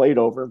turned the blade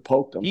over and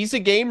poked him. He's a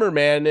gamer,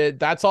 man.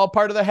 That's all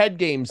part of the head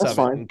games of it.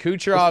 And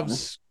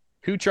Kucherov's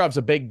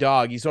a big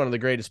dog. He's one of the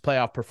greatest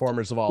playoff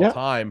performers of all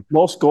time.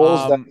 Most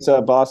goals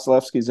that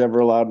Vasilevsky's ever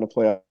allowed in a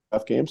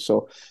playoff game.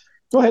 So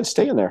go ahead,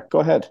 stay in there.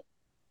 Go ahead.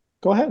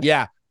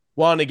 Yeah.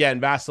 Well, and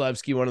again,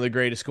 Vasilevsky, one of the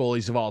greatest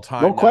goalies of all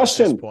time. No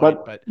question,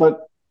 but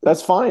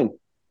that's fine.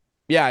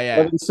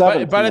 Yeah.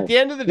 But at the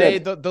end of the day,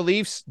 the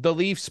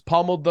Leafs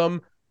pummeled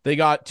them. They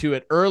got to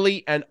it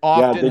early and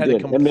often had a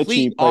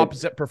complete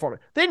opposite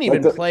performance. They didn't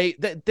even play.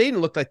 They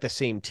didn't look like the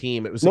same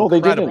team. It was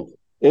incredible.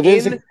 They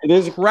didn't. It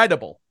is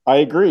incredible. I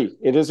agree.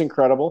 It is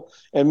incredible.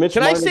 And Mitch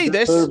Marner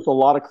deserves a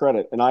lot of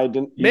credit. And I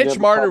didn't. Mitch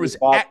Marner was.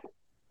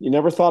 You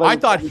never thought. I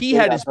thought he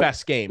had his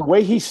best game. The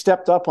way he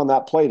stepped up on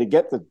that play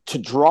to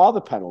draw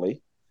the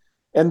penalty,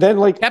 and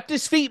then kept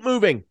his feet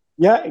moving.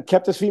 Yeah,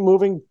 kept his feet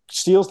moving,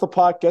 steals the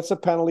puck, gets a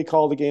penalty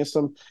called against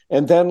him,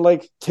 and then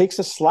takes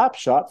a slap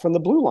shot from the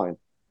blue line.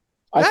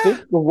 I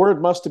think the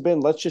word must have been,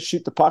 let's just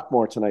shoot the puck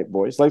more tonight,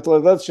 boys.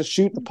 Let's just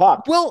shoot the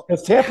puck. Well,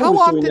 because Tampa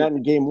was doing that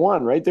in game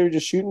one, right? They were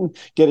just shooting,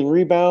 getting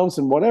rebounds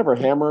and whatever,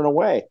 hammering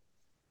away.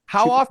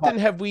 How often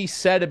have we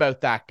said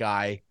about that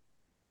guy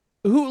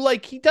who,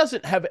 he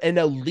doesn't have an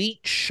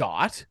elite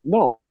shot,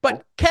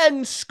 but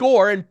can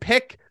score and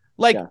pick.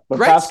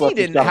 Gretzky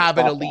didn't have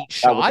an elite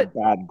shot. That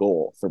was a bad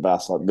goal for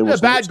Vasilevsky. There was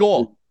a bad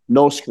goal.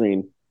 No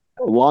screen.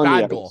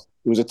 Bad goal.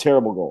 It was a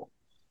terrible goal.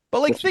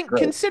 But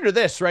consider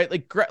this, right?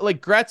 Like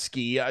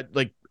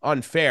Gretzky,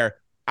 unfair.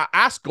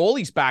 Ask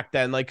goalies back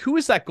then. Who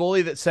was that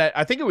goalie that said?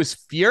 I think it was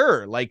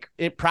Fuhr.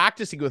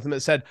 Practicing with him,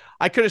 that said,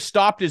 "I could have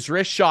stopped his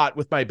wrist shot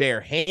with my bare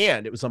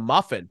hand. It was a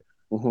muffin,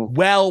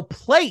 well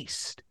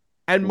placed."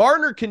 And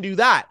Marner can do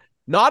that.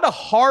 Not a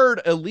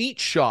hard elite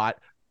shot,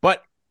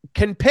 but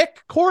can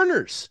pick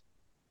corners.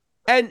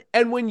 And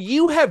when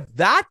you have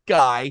that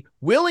guy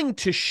willing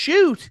to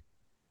shoot,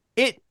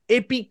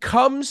 it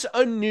becomes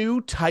a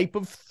new type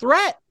of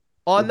threat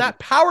on that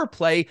power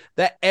play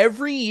that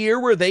every year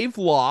where they've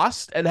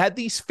lost and had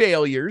these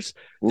failures,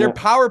 their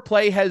power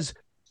play has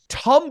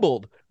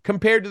tumbled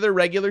compared to their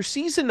regular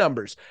season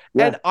numbers.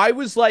 Yeah. And I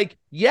was like,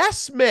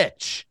 yes,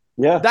 Mitch,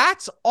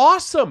 that's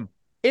awesome.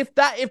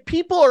 If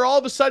people are all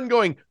of a sudden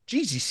going,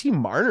 geez, you see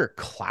Marner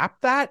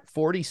clap that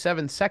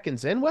 47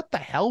 seconds in? What the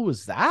hell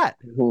was that?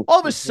 All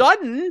of a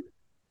sudden,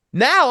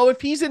 now if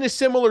he's in a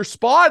similar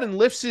spot and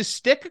lifts his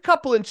stick a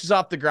couple inches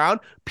off the ground,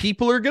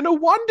 people are going to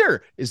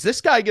wonder, is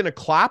this guy going to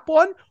clap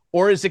one?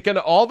 Or is it going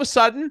to all of a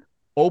sudden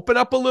open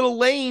up a little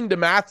lane to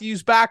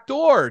Matthews' back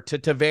door, to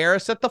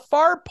Tavares at the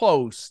far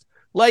post?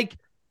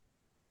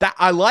 That,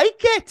 I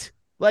like it.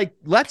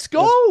 Let's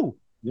go.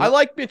 Yeah. I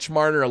like Mitch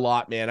Marner a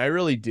lot, man. I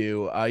really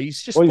do.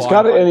 He's just he's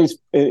got it, and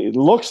it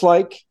looks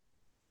like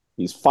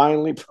he's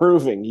finally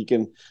proving he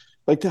can.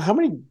 How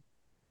many?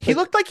 He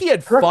looked like he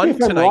had fun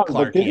tonight,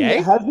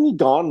 Clarky. Hasn't he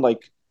gone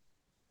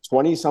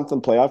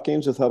 20-something playoff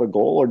games without a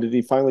goal, or did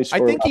he finally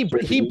score? I think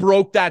he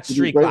broke that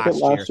streak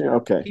last year.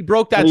 Okay, he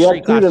broke that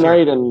streak last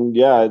tonight, year. And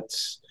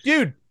it's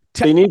dude.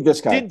 They need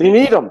this guy. They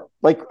need him.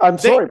 I'm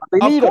sorry,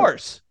 but they need him. Of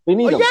course, they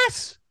need him.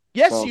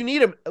 Yes, you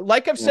need him.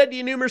 Like I've said to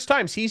you numerous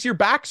times, he's your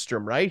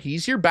Backstrom, right?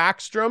 He's your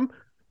Backstrom.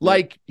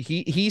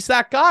 He's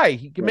that guy.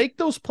 He can make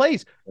those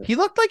plays. He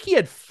looked like he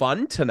had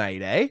fun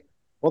tonight, eh?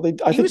 Well,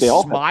 I think they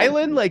all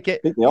smiling.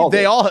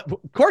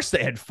 Of course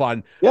they had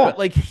fun. Yeah.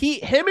 But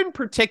him in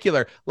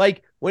particular,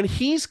 when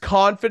he's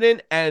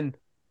confident and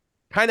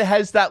kind of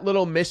has that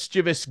little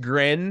mischievous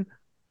grin,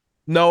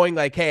 knowing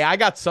hey, I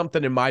got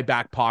something in my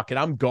back pocket.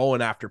 I'm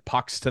going after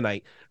pucks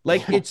tonight.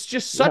 It's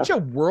just such a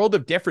world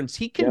of difference.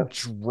 He can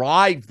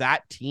drive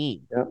that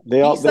team. Yeah,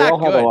 they all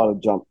had a lot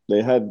of jump.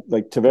 They had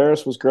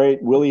Tavares was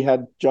great. Willie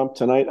had jump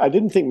tonight. I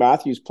didn't think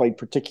Matthews played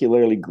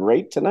particularly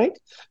great tonight.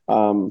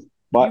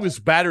 But he was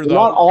better though.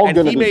 Not all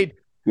going to be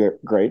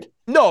great.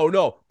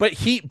 No.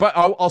 But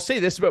I'll say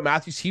this about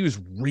Matthews: he was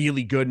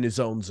really good in his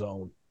own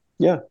zone.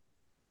 Yeah.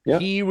 Yeah.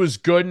 He was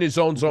good in his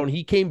own zone.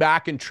 He came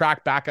back and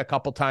tracked back a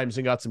couple times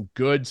and got some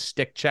good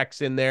stick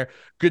checks in there.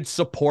 Good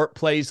support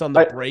plays on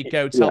the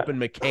breakouts, helping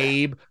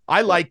McCabe.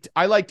 I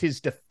liked his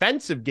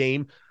defensive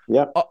game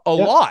a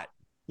lot.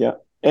 Yeah.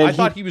 And I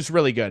thought he was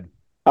really good.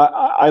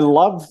 I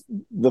love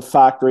the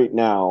fact right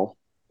now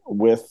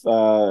with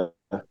the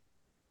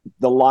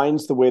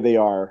lines the way they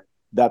are,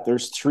 that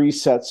there's 3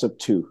 sets of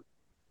 2,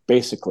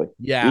 basically.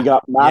 Yeah. You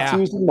got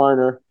Matthews and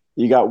Marner,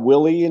 you got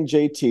Willie and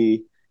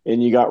JT,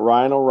 and you got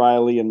Ryan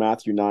O'Reilly and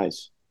Matthew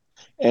Nyes.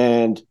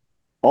 And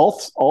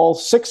all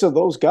 6 of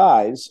those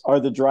guys are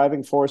the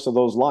driving force of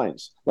those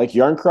lines. Like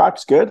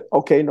Yarncrock's good.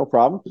 Okay, no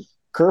problem.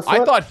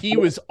 Kerfoot, I thought he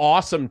was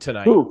awesome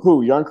tonight.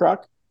 Who?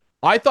 Yarncrock?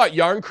 I thought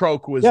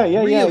Yarncroke was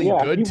really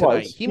good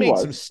tonight. He made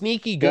some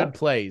sneaky good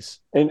plays.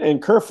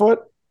 And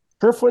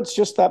Kerfoot's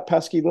just that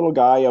pesky little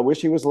guy. I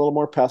wish he was a little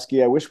more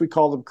pesky. I wish we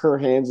called him Kerr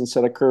Hands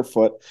instead of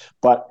Kerfoot.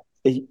 But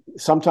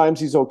sometimes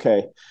he's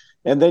okay.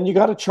 And then you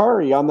got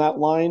Achari on that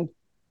line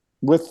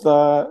with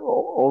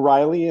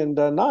O'Reilly and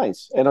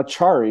Nyes. And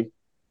Achari,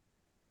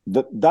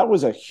 that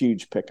was a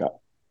huge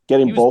pickup.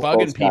 Getting both those guys.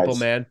 He was bugging people,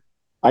 man.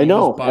 I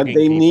know, and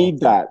they need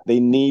that. They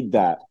need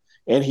that.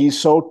 And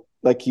he's so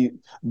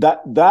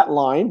that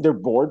line, their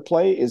board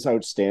play is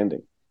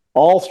outstanding.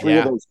 All 3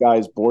 of those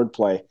guys' board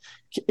play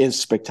is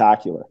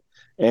spectacular.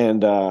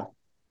 And and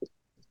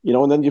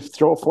then you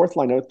throw a 4th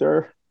line out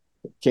there,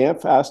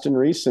 Kampf, Aston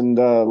Reese, and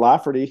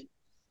Lafferty.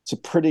 It's a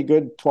pretty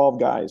good 12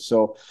 guys.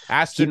 So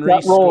Aston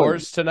Reese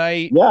scores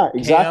tonight. Yeah,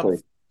 exactly.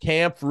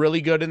 Kampf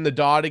really good in the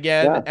dot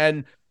again.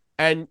 Yeah.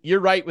 And you're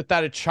right with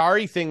that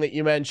Achari thing that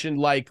you mentioned.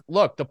 Like,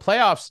 look, the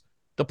playoffs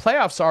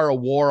are a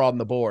war on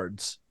the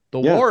boards. The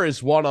war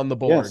is won on the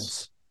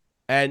boards.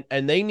 Yes.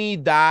 And they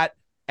need that.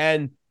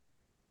 And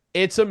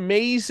it's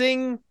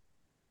amazing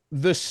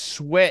the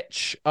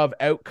switch of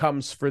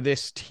outcomes for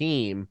this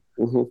team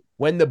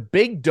when the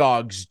big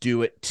dogs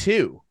do it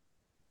too.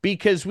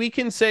 Because we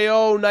can say,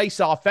 oh, nice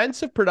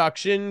offensive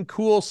production,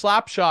 cool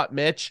slap shot,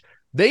 Mitch.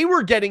 They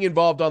were getting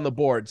involved on the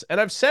boards.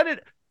 And I've said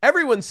it,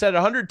 everyone said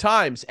 100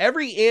 times,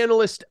 every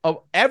analyst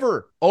of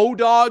ever,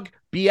 O-Dog,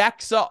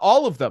 Bieksa,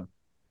 all of them.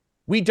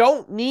 We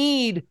don't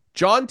need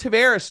John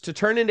Tavares to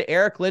turn into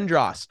Eric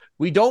Lindros.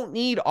 We don't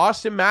need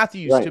Austin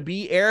Matthews to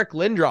be Eric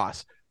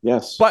Lindros.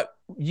 Yes. But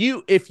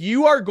if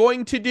you are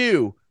going to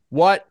do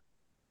what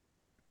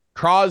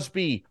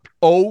Crosby,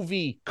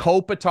 Ovi,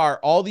 Kopitar,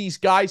 all these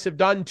guys have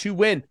done to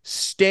win,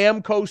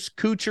 Stamkos,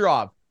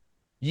 Kucherov,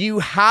 you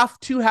have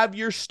to have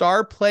your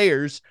star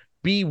players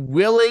be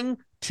willing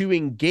to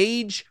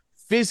engage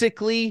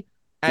physically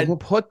and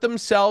put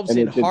themselves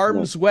in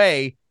harm's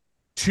way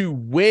to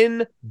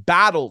win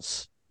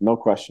battles. No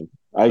question.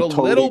 The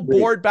totally little agree.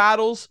 Board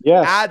battles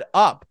add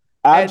up.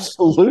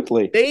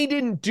 Absolutely. And they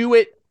didn't do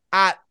it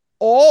at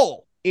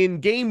all in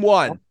game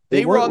 1.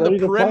 They were on the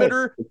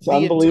perimeter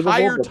the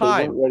entire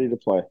time. They weren't ready to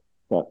play.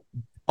 But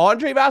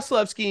Andrei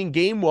Vasilevsky in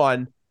game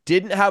 1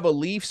 didn't have a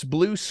Leafs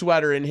blue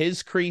sweater in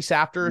his crease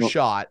after a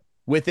shot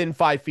within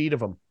 5 feet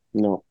of him.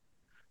 No.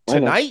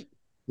 Tonight,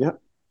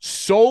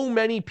 so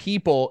many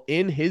people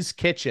in his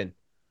kitchen.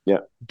 Yeah.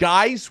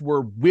 Guys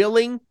were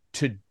willing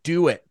to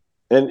do it.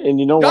 And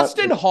you know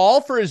Justin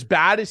Hall, for as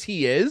bad as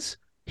he is,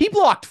 he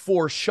blocked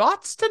 4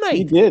 shots tonight.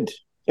 He did.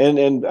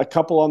 And a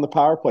couple on the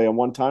power play on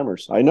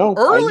one-timers. I know.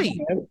 Early.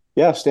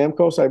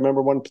 Stamkos, I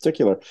remember one in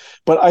particular.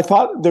 But I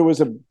thought there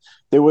was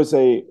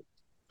a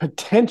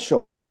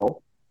potential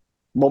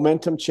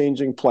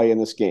momentum-changing play in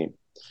this game.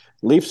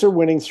 Leafs are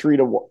winning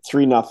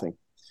 3-0.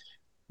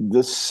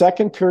 The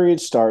second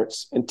period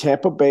starts, and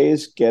Tampa Bay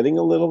is getting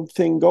a little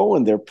thing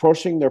going. They're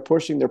pushing, and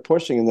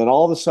then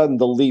all of a sudden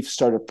the Leafs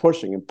started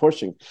pushing and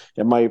pushing.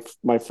 And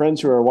my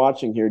friends who are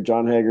watching here,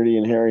 John Haggerty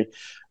and Harry,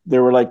 they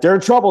were like, they're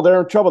in trouble.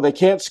 They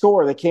can't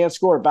score.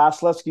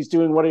 Vasilevsky's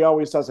doing what he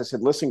always does. I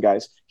said, listen,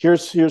 guys,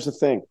 here's the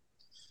thing.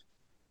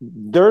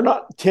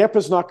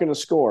 Tampa's not going to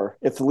score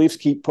if the Leafs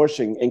keep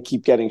pushing and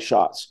keep getting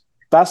shots.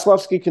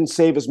 Vasilevsky can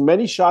save as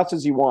many shots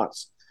as he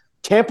wants.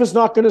 Tampa's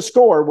not going to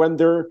score when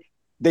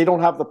they don't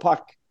have the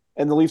puck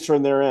and the Leafs are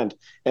in their end.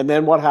 And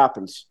then what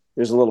happens?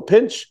 There's a little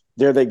pinch.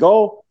 There they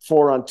go,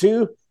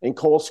 4-on-2, and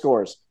Cole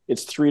scores.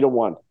 It's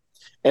 3-1.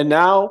 And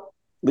now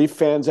Leaf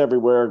fans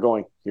everywhere are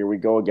going, here we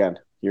go again.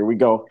 Here we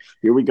go.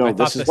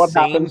 This is what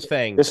happens.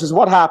 This is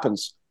what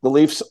happens. The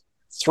Leafs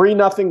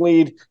 3-0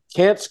 lead,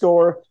 can't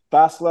score.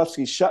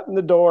 Vasilevsky shutting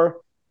the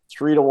door,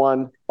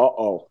 3-1.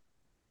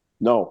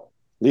 No.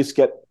 Leafs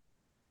get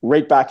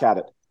right back at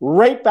it.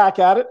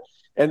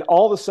 And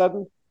all of a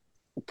sudden,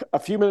 a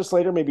few minutes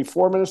later, maybe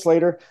 4 minutes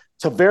later,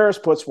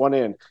 Tavares puts one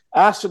in.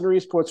 Aston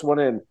Reese puts one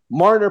in.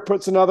 Marner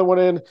puts another one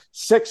in.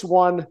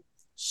 6-1.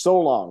 So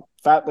long.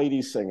 Fat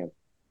ladies singing.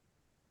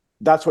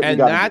 That's what you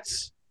got.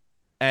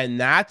 And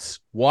that's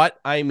what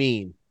I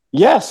mean.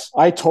 Yes,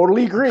 I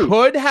totally agree.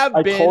 Could have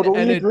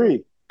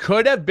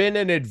been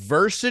an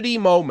adversity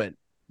moment.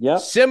 Yeah.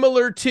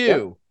 Similar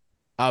to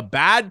a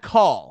bad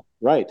call.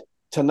 Right.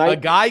 Tonight. A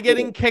guy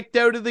getting kicked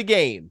out of the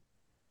game.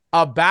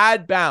 A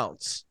bad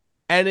bounce.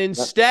 And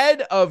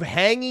instead of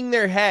hanging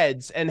their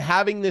heads and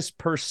having this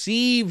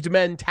perceived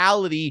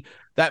mentality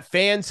that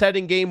fans said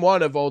in game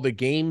one of, oh, the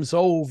game's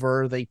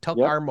over. They took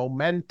our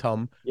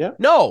momentum. Yeah.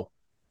 No,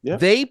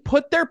 they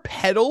put their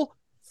pedal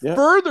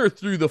further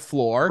through the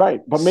floor. Right.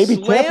 But maybe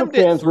Tampa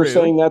fans were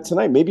saying that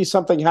tonight. Maybe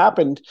something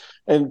happened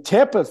and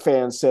Tampa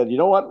fans said, you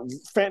know what?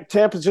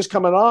 Tampa's just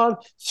coming on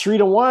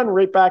 3-1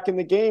 right back in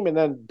the game. And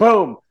then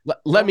boom.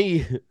 Let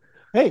me.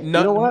 Hey, you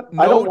know what?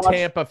 I don't watch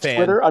Tampa fan.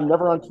 Twitter. I'm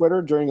never on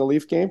Twitter during a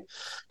Leaf game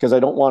because I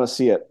don't want to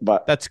see it.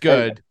 But that's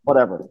good. Hey,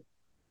 whatever.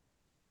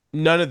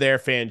 None of their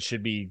fans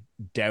should be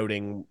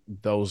doubting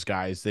those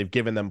guys. They've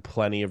given them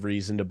plenty of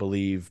reason to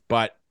believe.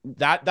 But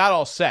that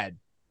all said,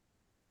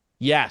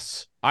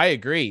 yes, I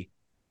agree.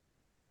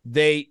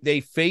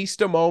 They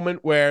faced a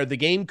moment where the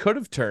game could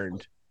have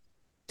turned.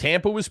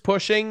 Tampa was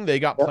pushing. They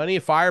got plenty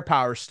of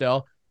firepower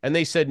still. And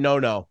they said,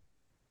 no,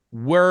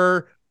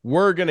 we're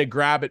going to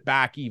grab it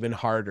back even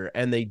harder.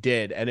 And they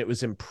did. And it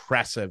was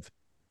impressive.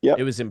 Yeah,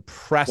 it was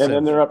impressive. And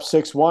then they're up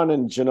 6-1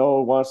 and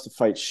Jeannot wants to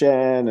fight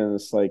Shen. And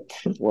it's like,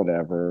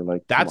 whatever.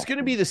 Like that's going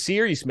to be the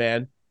series,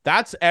 man.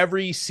 That's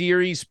every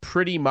series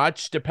pretty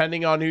much,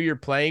 depending on who you're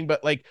playing.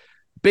 But like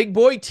big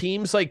boy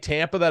teams like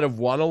Tampa that have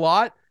won a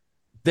lot,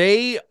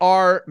 they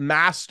are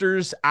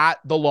masters at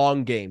the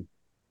long game.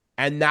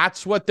 And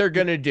that's what they're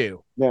going to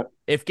do. Yeah.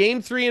 If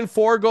game 3 and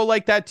 4 go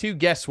like that too,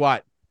 guess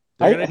what?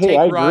 They're going to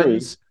take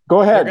runs.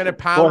 Go ahead. They're going to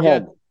pound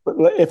you.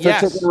 If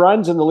they're taking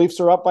runs and the Leafs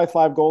are up by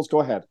 5 goals, go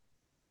ahead.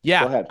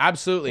 Yeah, go ahead.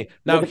 Absolutely.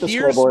 Now,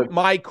 here's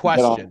my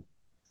question.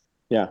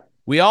 Yeah.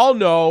 We all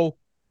know,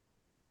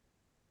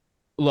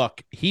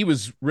 look, he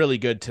was really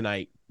good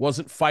tonight.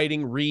 Wasn't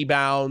fighting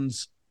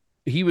rebounds.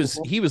 He was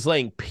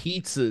laying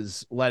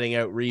pizzas, letting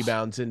out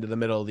rebounds into the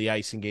middle of the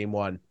ice in game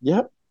 1.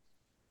 Yep.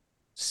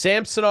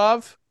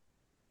 Samsonov,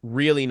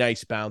 really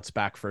nice bounce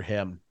back for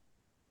him.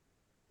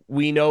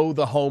 We know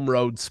the home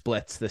road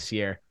splits this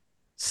year.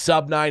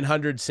 Sub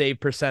 900 save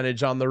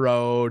percentage on the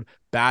road,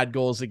 bad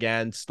goals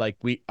against. Like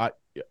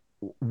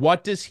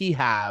what does he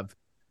have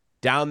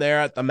down there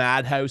at the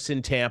Madhouse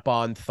in Tampa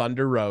on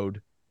Thunder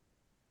Road?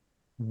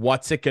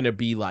 What's it going to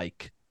be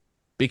like?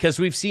 Because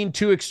we've seen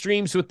two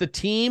extremes with the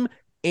team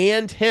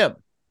and him.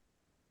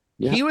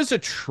 Yeah. He was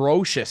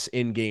atrocious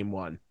in game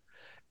 1.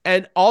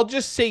 And I'll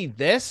just say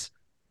this.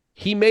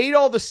 He made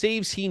all the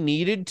saves he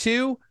needed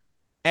to.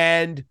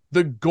 And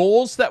the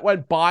goals that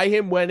went by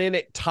him went in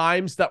at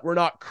times that were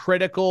not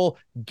critical,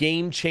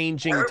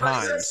 game-changing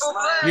times.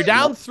 You're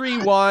down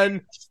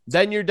 3-1,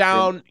 then you're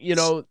down,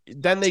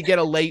 then they get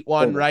a late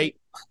one, right?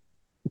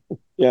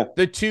 Yeah.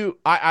 The two,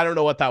 I don't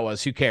know what that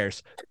was. Who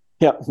cares?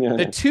 Yeah.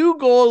 The 2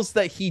 goals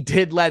that he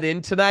did let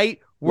in tonight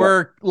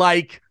were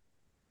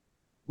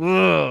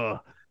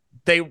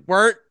they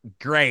weren't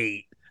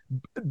great.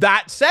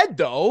 That said,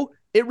 though,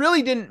 it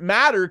really didn't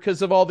matter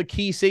because of all the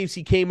key saves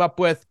he came up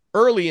with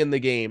early in the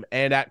game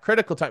and at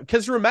critical time.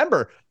 Because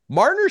remember,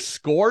 Marner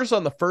scores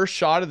on the first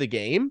shot of the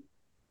game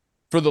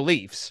for the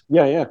Leafs.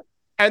 Yeah.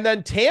 And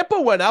then Tampa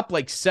went up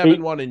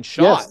 7-1 in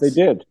shots.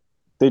 Yes,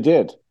 they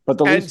did. But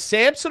the Leafs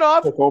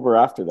Samsonov took over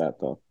after that,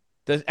 though.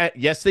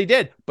 Yes, they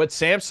did. But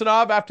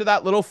Samsonov, after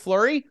that little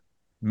flurry,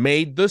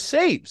 made the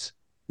saves.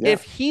 Yeah.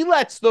 If he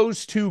lets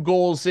those 2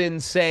 goals in,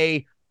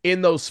 say,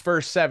 in those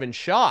first 7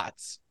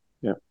 shots,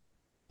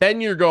 then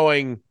you're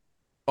going,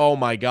 oh,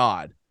 my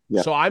God.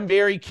 Yeah. So I'm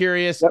very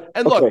curious. Yep.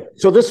 And look,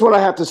 so this is what I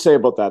have to say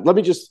about that. Let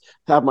me just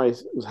have my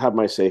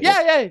say.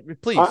 Yeah,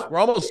 please. We're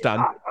almost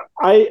done.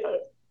 I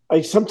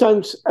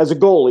sometimes, as a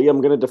goalie,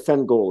 I'm going to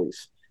defend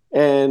goalies.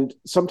 And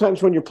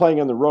sometimes when you're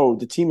playing on the road,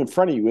 the team in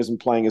front of you isn't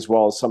playing as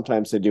well as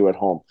sometimes they do at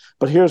home.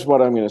 But here's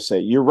what I'm going to say.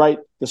 You're right.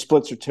 The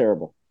splits are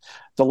terrible.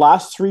 The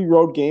last 3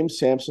 road games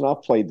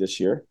Samsonov played this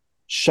year,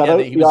 shut out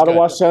the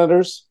Ottawa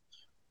Senators,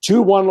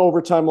 2-1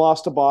 overtime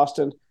loss to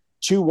Boston,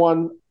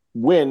 2-1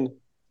 win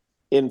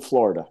in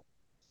Florida.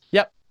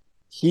 Yep.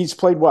 He's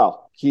played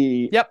well.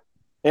 Yep.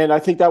 And I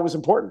think that was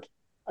important.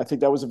 I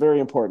think that was very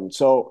important.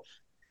 So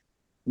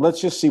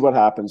let's just see what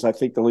happens. I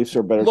think the Leafs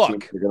are a better team.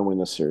 They're going to win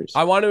this series.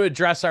 I want to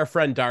address our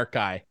friend Dark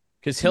Guy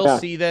because he'll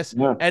see this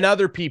and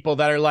other people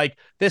that are like,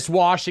 this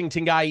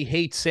Washington guy, he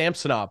hates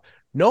Samsonov.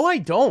 No, I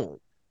don't.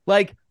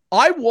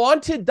 I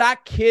wanted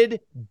that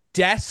kid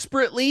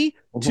desperately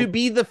to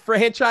be the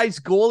franchise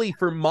goalie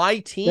for my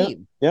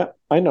team. Yeah,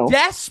 I know.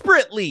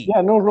 Desperately.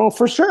 Yeah, no,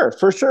 for sure.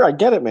 I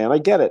get it, man. I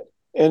get it.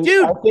 And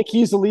dude, I think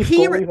he's the Leaf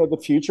goalie of the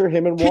future.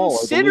 Him and Wall.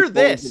 Consider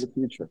this. Of the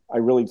future. I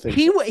really think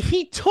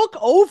he took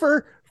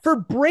over for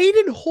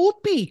Braden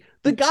Holtby,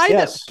 the guy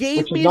that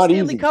gave me a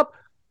Stanley Cup.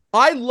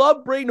 I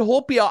love Braden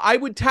Holtby. I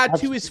would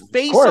tattoo his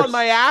face on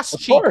my ass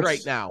cheek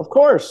right now. Of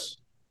course.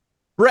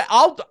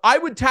 I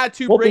would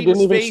tattoo Braden's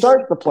didn't even face.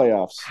 Start the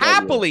playoffs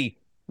happily.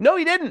 No,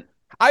 he didn't.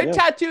 I'd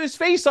tattoo his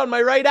face on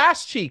my right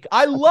ass cheek.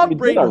 I love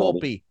Braden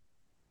Holtby.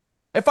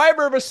 If I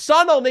ever have a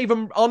son, I'll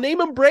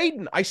name him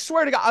Braden. I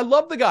swear to God, I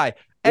love the guy.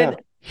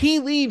 And he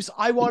leaves.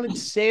 I wanted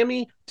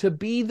Sammy to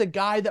be the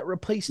guy that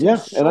replaced him.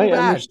 Yeah, and I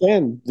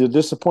understand the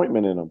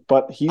disappointment in him,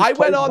 but he played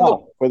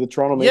well for the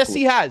Toronto Maple Leafs. Yes,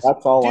 he has.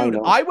 That's all Dude, I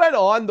know. I went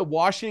on the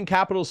Washington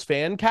Capitals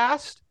fan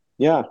cast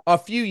a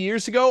few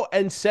years ago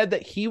and said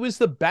that he was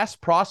the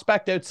best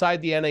prospect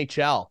outside the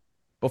NHL.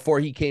 before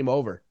he came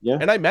over. Yeah.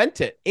 And I meant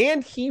it.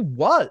 And he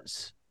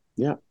was.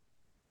 Yeah.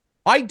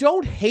 I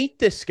don't hate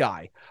this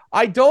guy.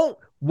 I don't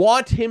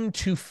want him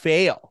to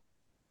fail.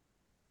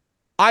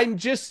 I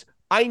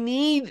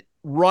need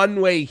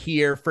runway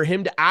here for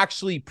him to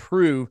actually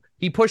prove.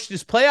 He pushed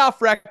his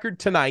playoff record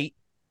tonight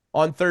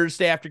on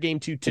Thursday after game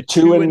 2 to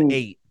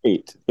 2-8.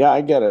 Yeah,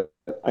 I get it.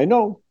 I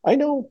know.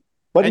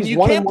 But and you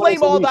can't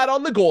blame all that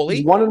on the goalie.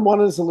 He's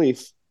 1-1 as a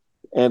Leaf.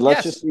 And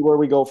let's just see where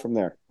we go from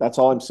there. That's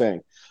all I'm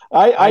saying.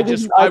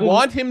 I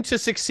want him to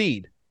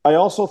succeed. I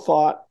also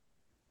thought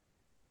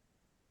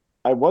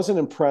I wasn't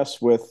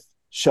impressed with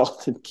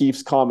Sheldon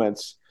Keefe's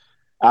comments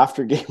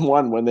after game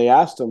 1 when they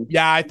asked him.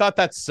 Yeah, I thought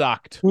that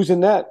sucked. Who's in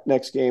net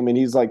next game? And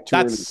he's like, too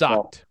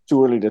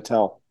early to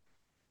tell.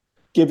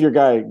 He's your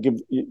guy.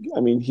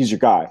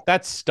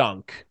 That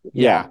stunk.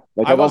 Yeah.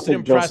 Like I wasn't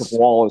impressed. Joseph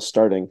Wall is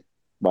starting,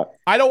 but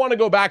I don't want to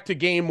go back to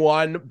game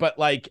 1, but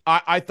like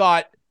I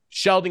thought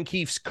Sheldon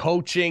Keefe's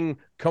coaching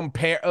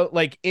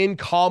in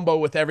combo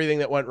with everything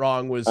that went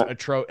wrong was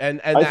atrocious.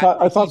 And I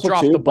thought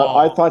so too, but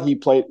I thought he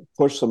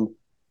pushed some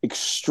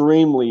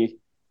extremely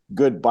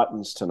good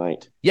buttons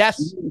tonight.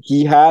 Yes.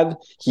 He had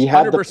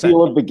 100%. The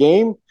feel of the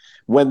game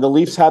when the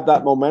Leafs had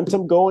that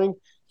momentum going.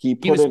 He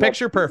was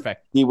picture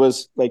perfect. He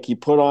was like, he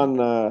put on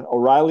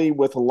O'Reilly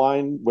with a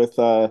line with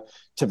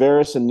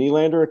Tavares and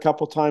Nylander a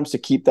couple times to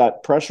keep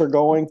that pressure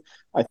going.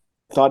 I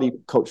thought he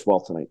coached well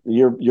tonight.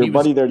 Your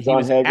buddy there,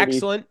 John Haggerty,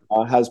 excellent.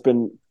 Has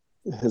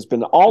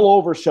been all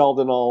over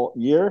Sheldon all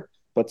year,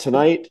 but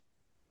tonight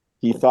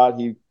he thought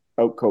he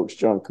outcoached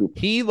John Cooper.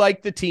 He,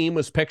 like the team,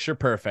 was picture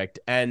perfect.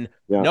 And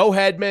no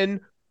Hedman.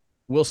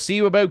 We'll see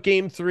about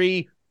game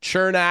 3.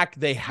 Chernak,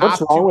 they have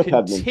to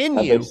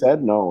continue. Have they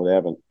said? No, they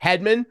haven't.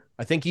 Hedman,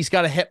 I think he's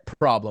got a hip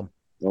problem.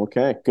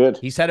 Okay, good.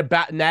 He's had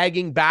a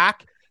nagging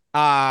back.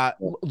 I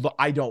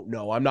don't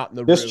know. I'm not in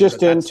the this room. This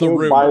just in,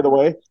 too, by the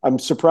way. I'm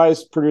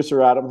surprised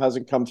producer Adam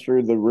hasn't come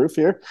through the roof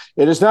here.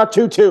 It is now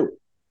 2-2.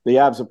 The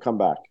Avs have come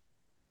back.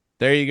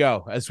 There you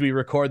go. As we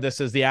record this,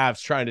 as the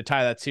Avs trying to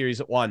tie that series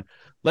at 1.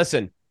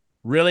 Listen,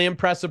 really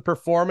impressive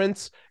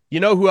performance. You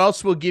know who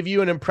else will give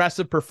you an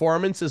impressive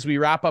performance as we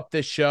wrap up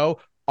this show?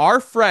 Our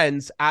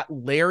friends at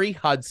Larry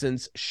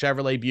Hudson's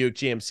Chevrolet Buick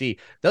GMC.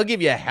 They'll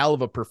give you a hell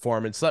of a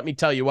performance. Let me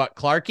tell you what,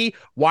 Clarky,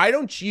 why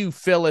don't you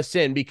fill us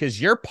in?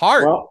 Because you're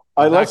part. Well,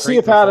 let's see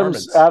if Adam,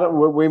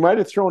 we might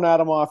have thrown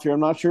Adam off here. I'm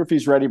not sure if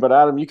he's ready, but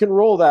Adam, you can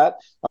roll that.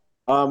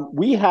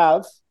 We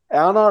have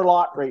on our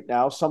lot right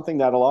now something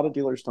that a lot of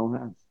dealers don't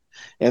have.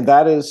 And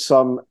that is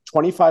some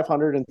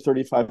 2,500 and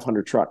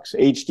 3,500 trucks,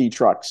 HD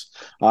trucks.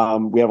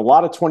 We have a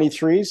lot of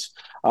 23s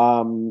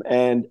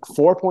and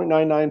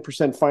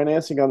 4.99%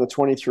 financing on the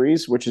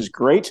 23s, which is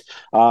great.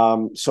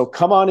 So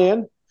come on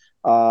in.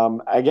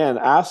 Again,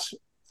 ask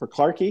for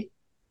Clarky,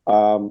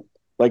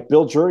 like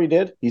Bill Jury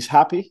did. He's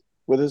happy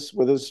with his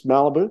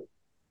Malibu.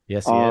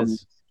 Yes, he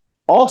is.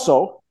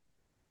 Also,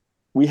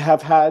 we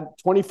have had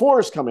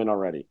 24s come in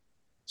already.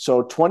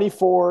 So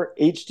 24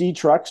 HD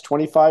trucks,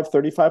 25,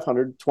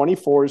 3,500,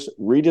 24s,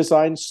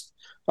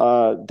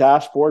 redesigned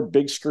dashboard,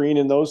 big screen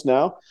in those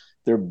now.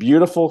 They're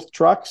beautiful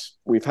trucks.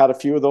 We've had a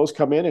few of those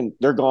come in and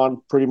they're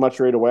gone pretty much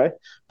right away.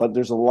 But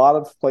there's a lot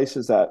of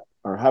places that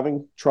are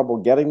having trouble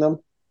getting them.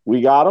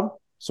 We got them.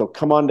 So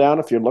come on down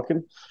if you're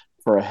looking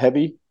for a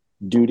heavy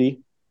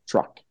duty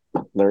truck.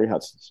 Larry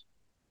Hudson's.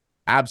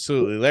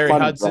 Absolutely. Larry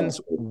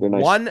Hudson's.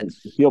 Nice.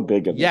 Feel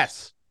big in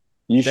yes.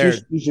 You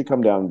should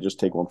come down and just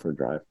take one for a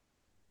drive.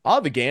 I'll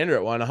have a gander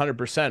at one,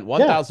 100%.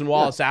 1,000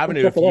 Wallace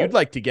Avenue if you'd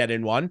like to get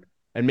in one.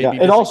 And maybe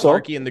visit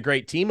Clarky and the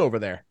great team over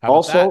there. How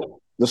about that?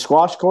 The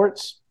squash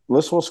courts,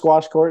 Listwell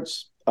squash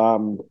courts,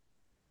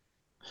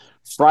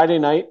 Friday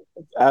night,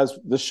 as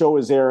the show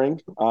is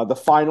airing, the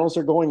finals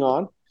are going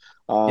on.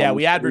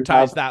 We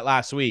advertised that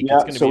last week.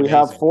 Yeah, so we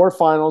have 4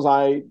 finals.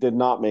 I did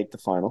not make the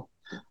final,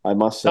 I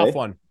must say. Tough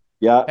one.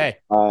 Yeah. Hey.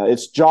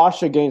 It's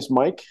Josh against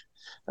Mike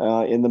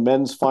in the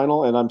men's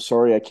final, and I'm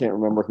sorry I can't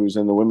remember who's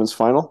in the women's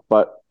final,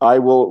 but I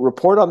will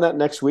report on that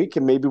next week,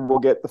 and maybe we'll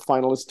get the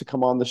finalists to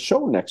come on the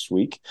show next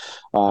week,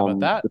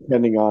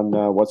 depending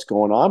on what's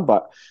going on.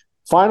 But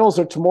finals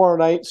are tomorrow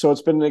night, so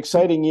it's been an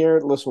exciting year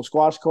at Listwell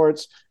Squash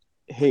Courts.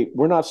 Hey,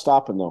 we're not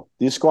stopping though.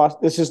 This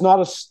is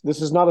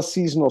not a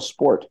seasonal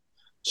sport.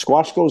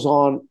 Squash goes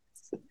on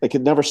like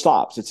it never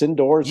stops. It's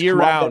indoors year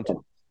round.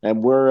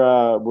 And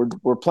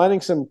we're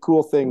planning some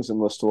cool things in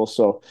Listwell.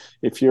 So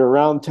if you're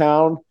around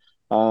town,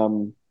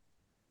 come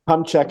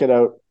check it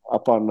out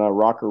up on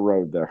Rocker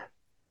Road there.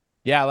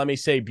 Yeah, let me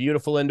say,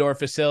 beautiful indoor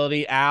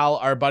facility. Al,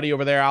 our buddy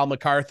over there, Al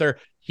MacArthur,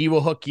 he will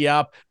hook you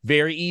up.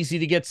 Very easy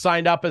to get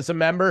signed up as a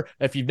member.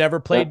 If you've never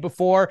played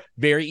before,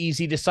 very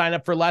easy to sign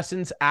up for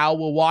lessons. Al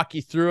will walk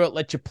you through it,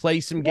 let you play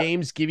some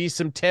games, give you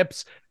some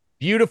tips.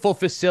 Beautiful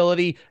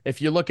facility.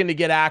 If you're looking to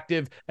get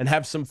active and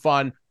have some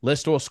fun,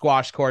 Listwell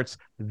Squash Courts,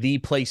 the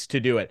place to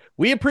do it.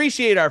 We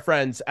appreciate our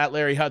friends at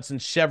Larry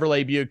Hudson's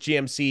Chevrolet Buick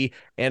GMC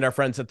and our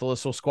friends at the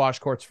Listwell Squash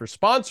Courts for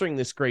sponsoring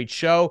this great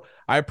show.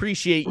 I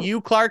appreciate you,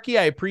 Clarky.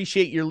 I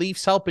appreciate your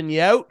Leafs helping you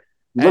out.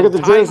 Look at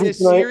the jersey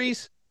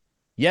series.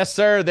 Yes,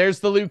 sir. There's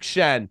the Luke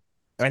Shen.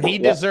 And he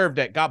deserved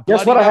it. Got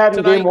Guess what I had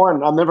in tonight. game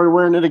one? I'm never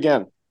wearing it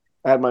again.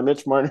 I had my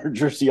Mitch Marner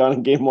jersey on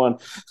in game one.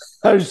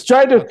 I was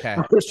trying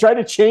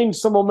to change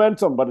some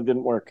momentum, but it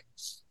didn't work.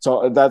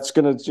 So that's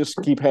going to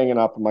just keep hanging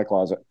up in my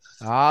closet.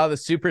 Ah, the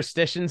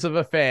superstitions of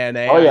a fan,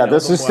 eh? Oh, yeah,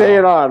 this is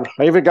staying on.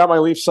 I even got my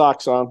Leaf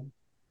socks on.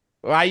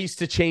 Well, I used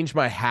to change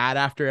my hat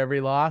after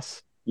every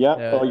loss. Yeah,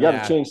 well, you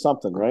got to change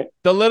something, right?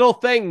 The little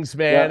things,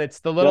 man. Yeah. It's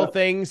the little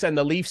things, and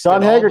the Leafs.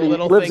 John Haggerty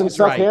lives in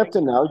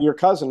Southampton now. Your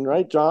cousin,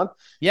 right, John?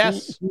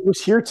 Yes. He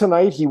was here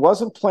tonight. He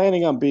wasn't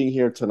planning on being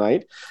here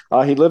tonight.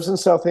 He lives in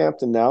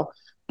Southampton now.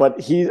 But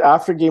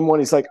after game one,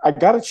 he's like, I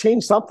got to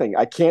change something.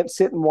 I can't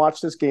sit and watch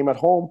this game at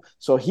home.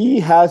 So he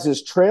has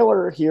his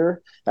trailer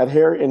here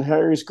in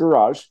Harry's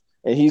garage,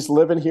 and he's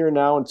living here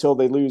now until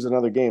they lose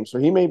another game. So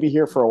he may be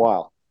here for a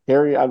while.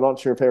 Harry, I'm not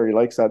sure if Harry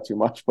likes that too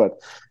much, but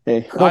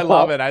hey. I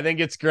love it. I think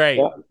it's great.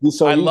 Yeah,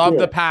 I love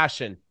the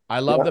passion. I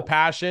love the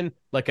passion.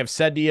 Like I've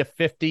said to you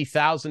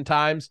 50,000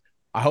 times,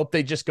 I hope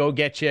they just go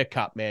get you a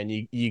cup, man.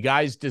 You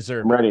guys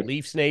deserve it.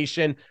 Leafs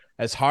Nation,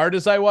 as hard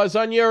as I was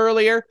on you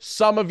earlier,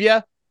 some of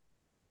you,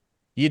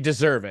 you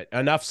deserve it.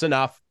 Enough's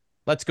enough.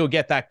 Let's go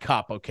get that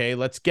cup, okay?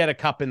 Let's get a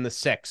cup in the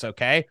 6,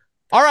 okay?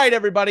 All right,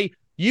 everybody.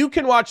 You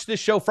can watch this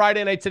show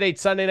Friday nights at 8,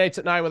 Sunday nights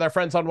at 9 with our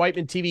friends on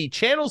Whiteman TV.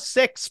 Channel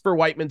 6 for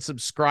Whiteman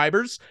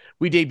subscribers.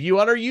 We debut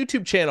on our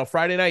YouTube channel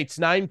Friday nights,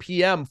 9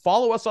 p.m.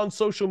 Follow us on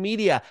social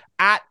media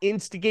at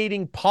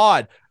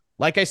InstigatingPod.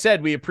 Like I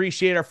said, we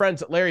appreciate our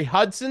friends at Larry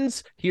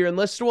Hudson's here in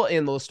Listowel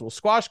in the Listowel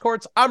Squash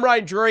Courts. I'm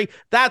Ryan Drury.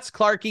 That's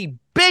Clarky.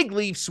 Big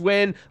Leafs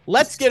win.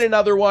 Let's get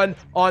another one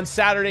on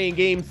Saturday in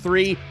Game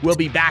 3. We'll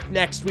be back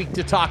next week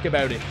to talk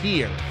about it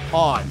here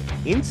on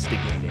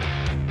Instigating.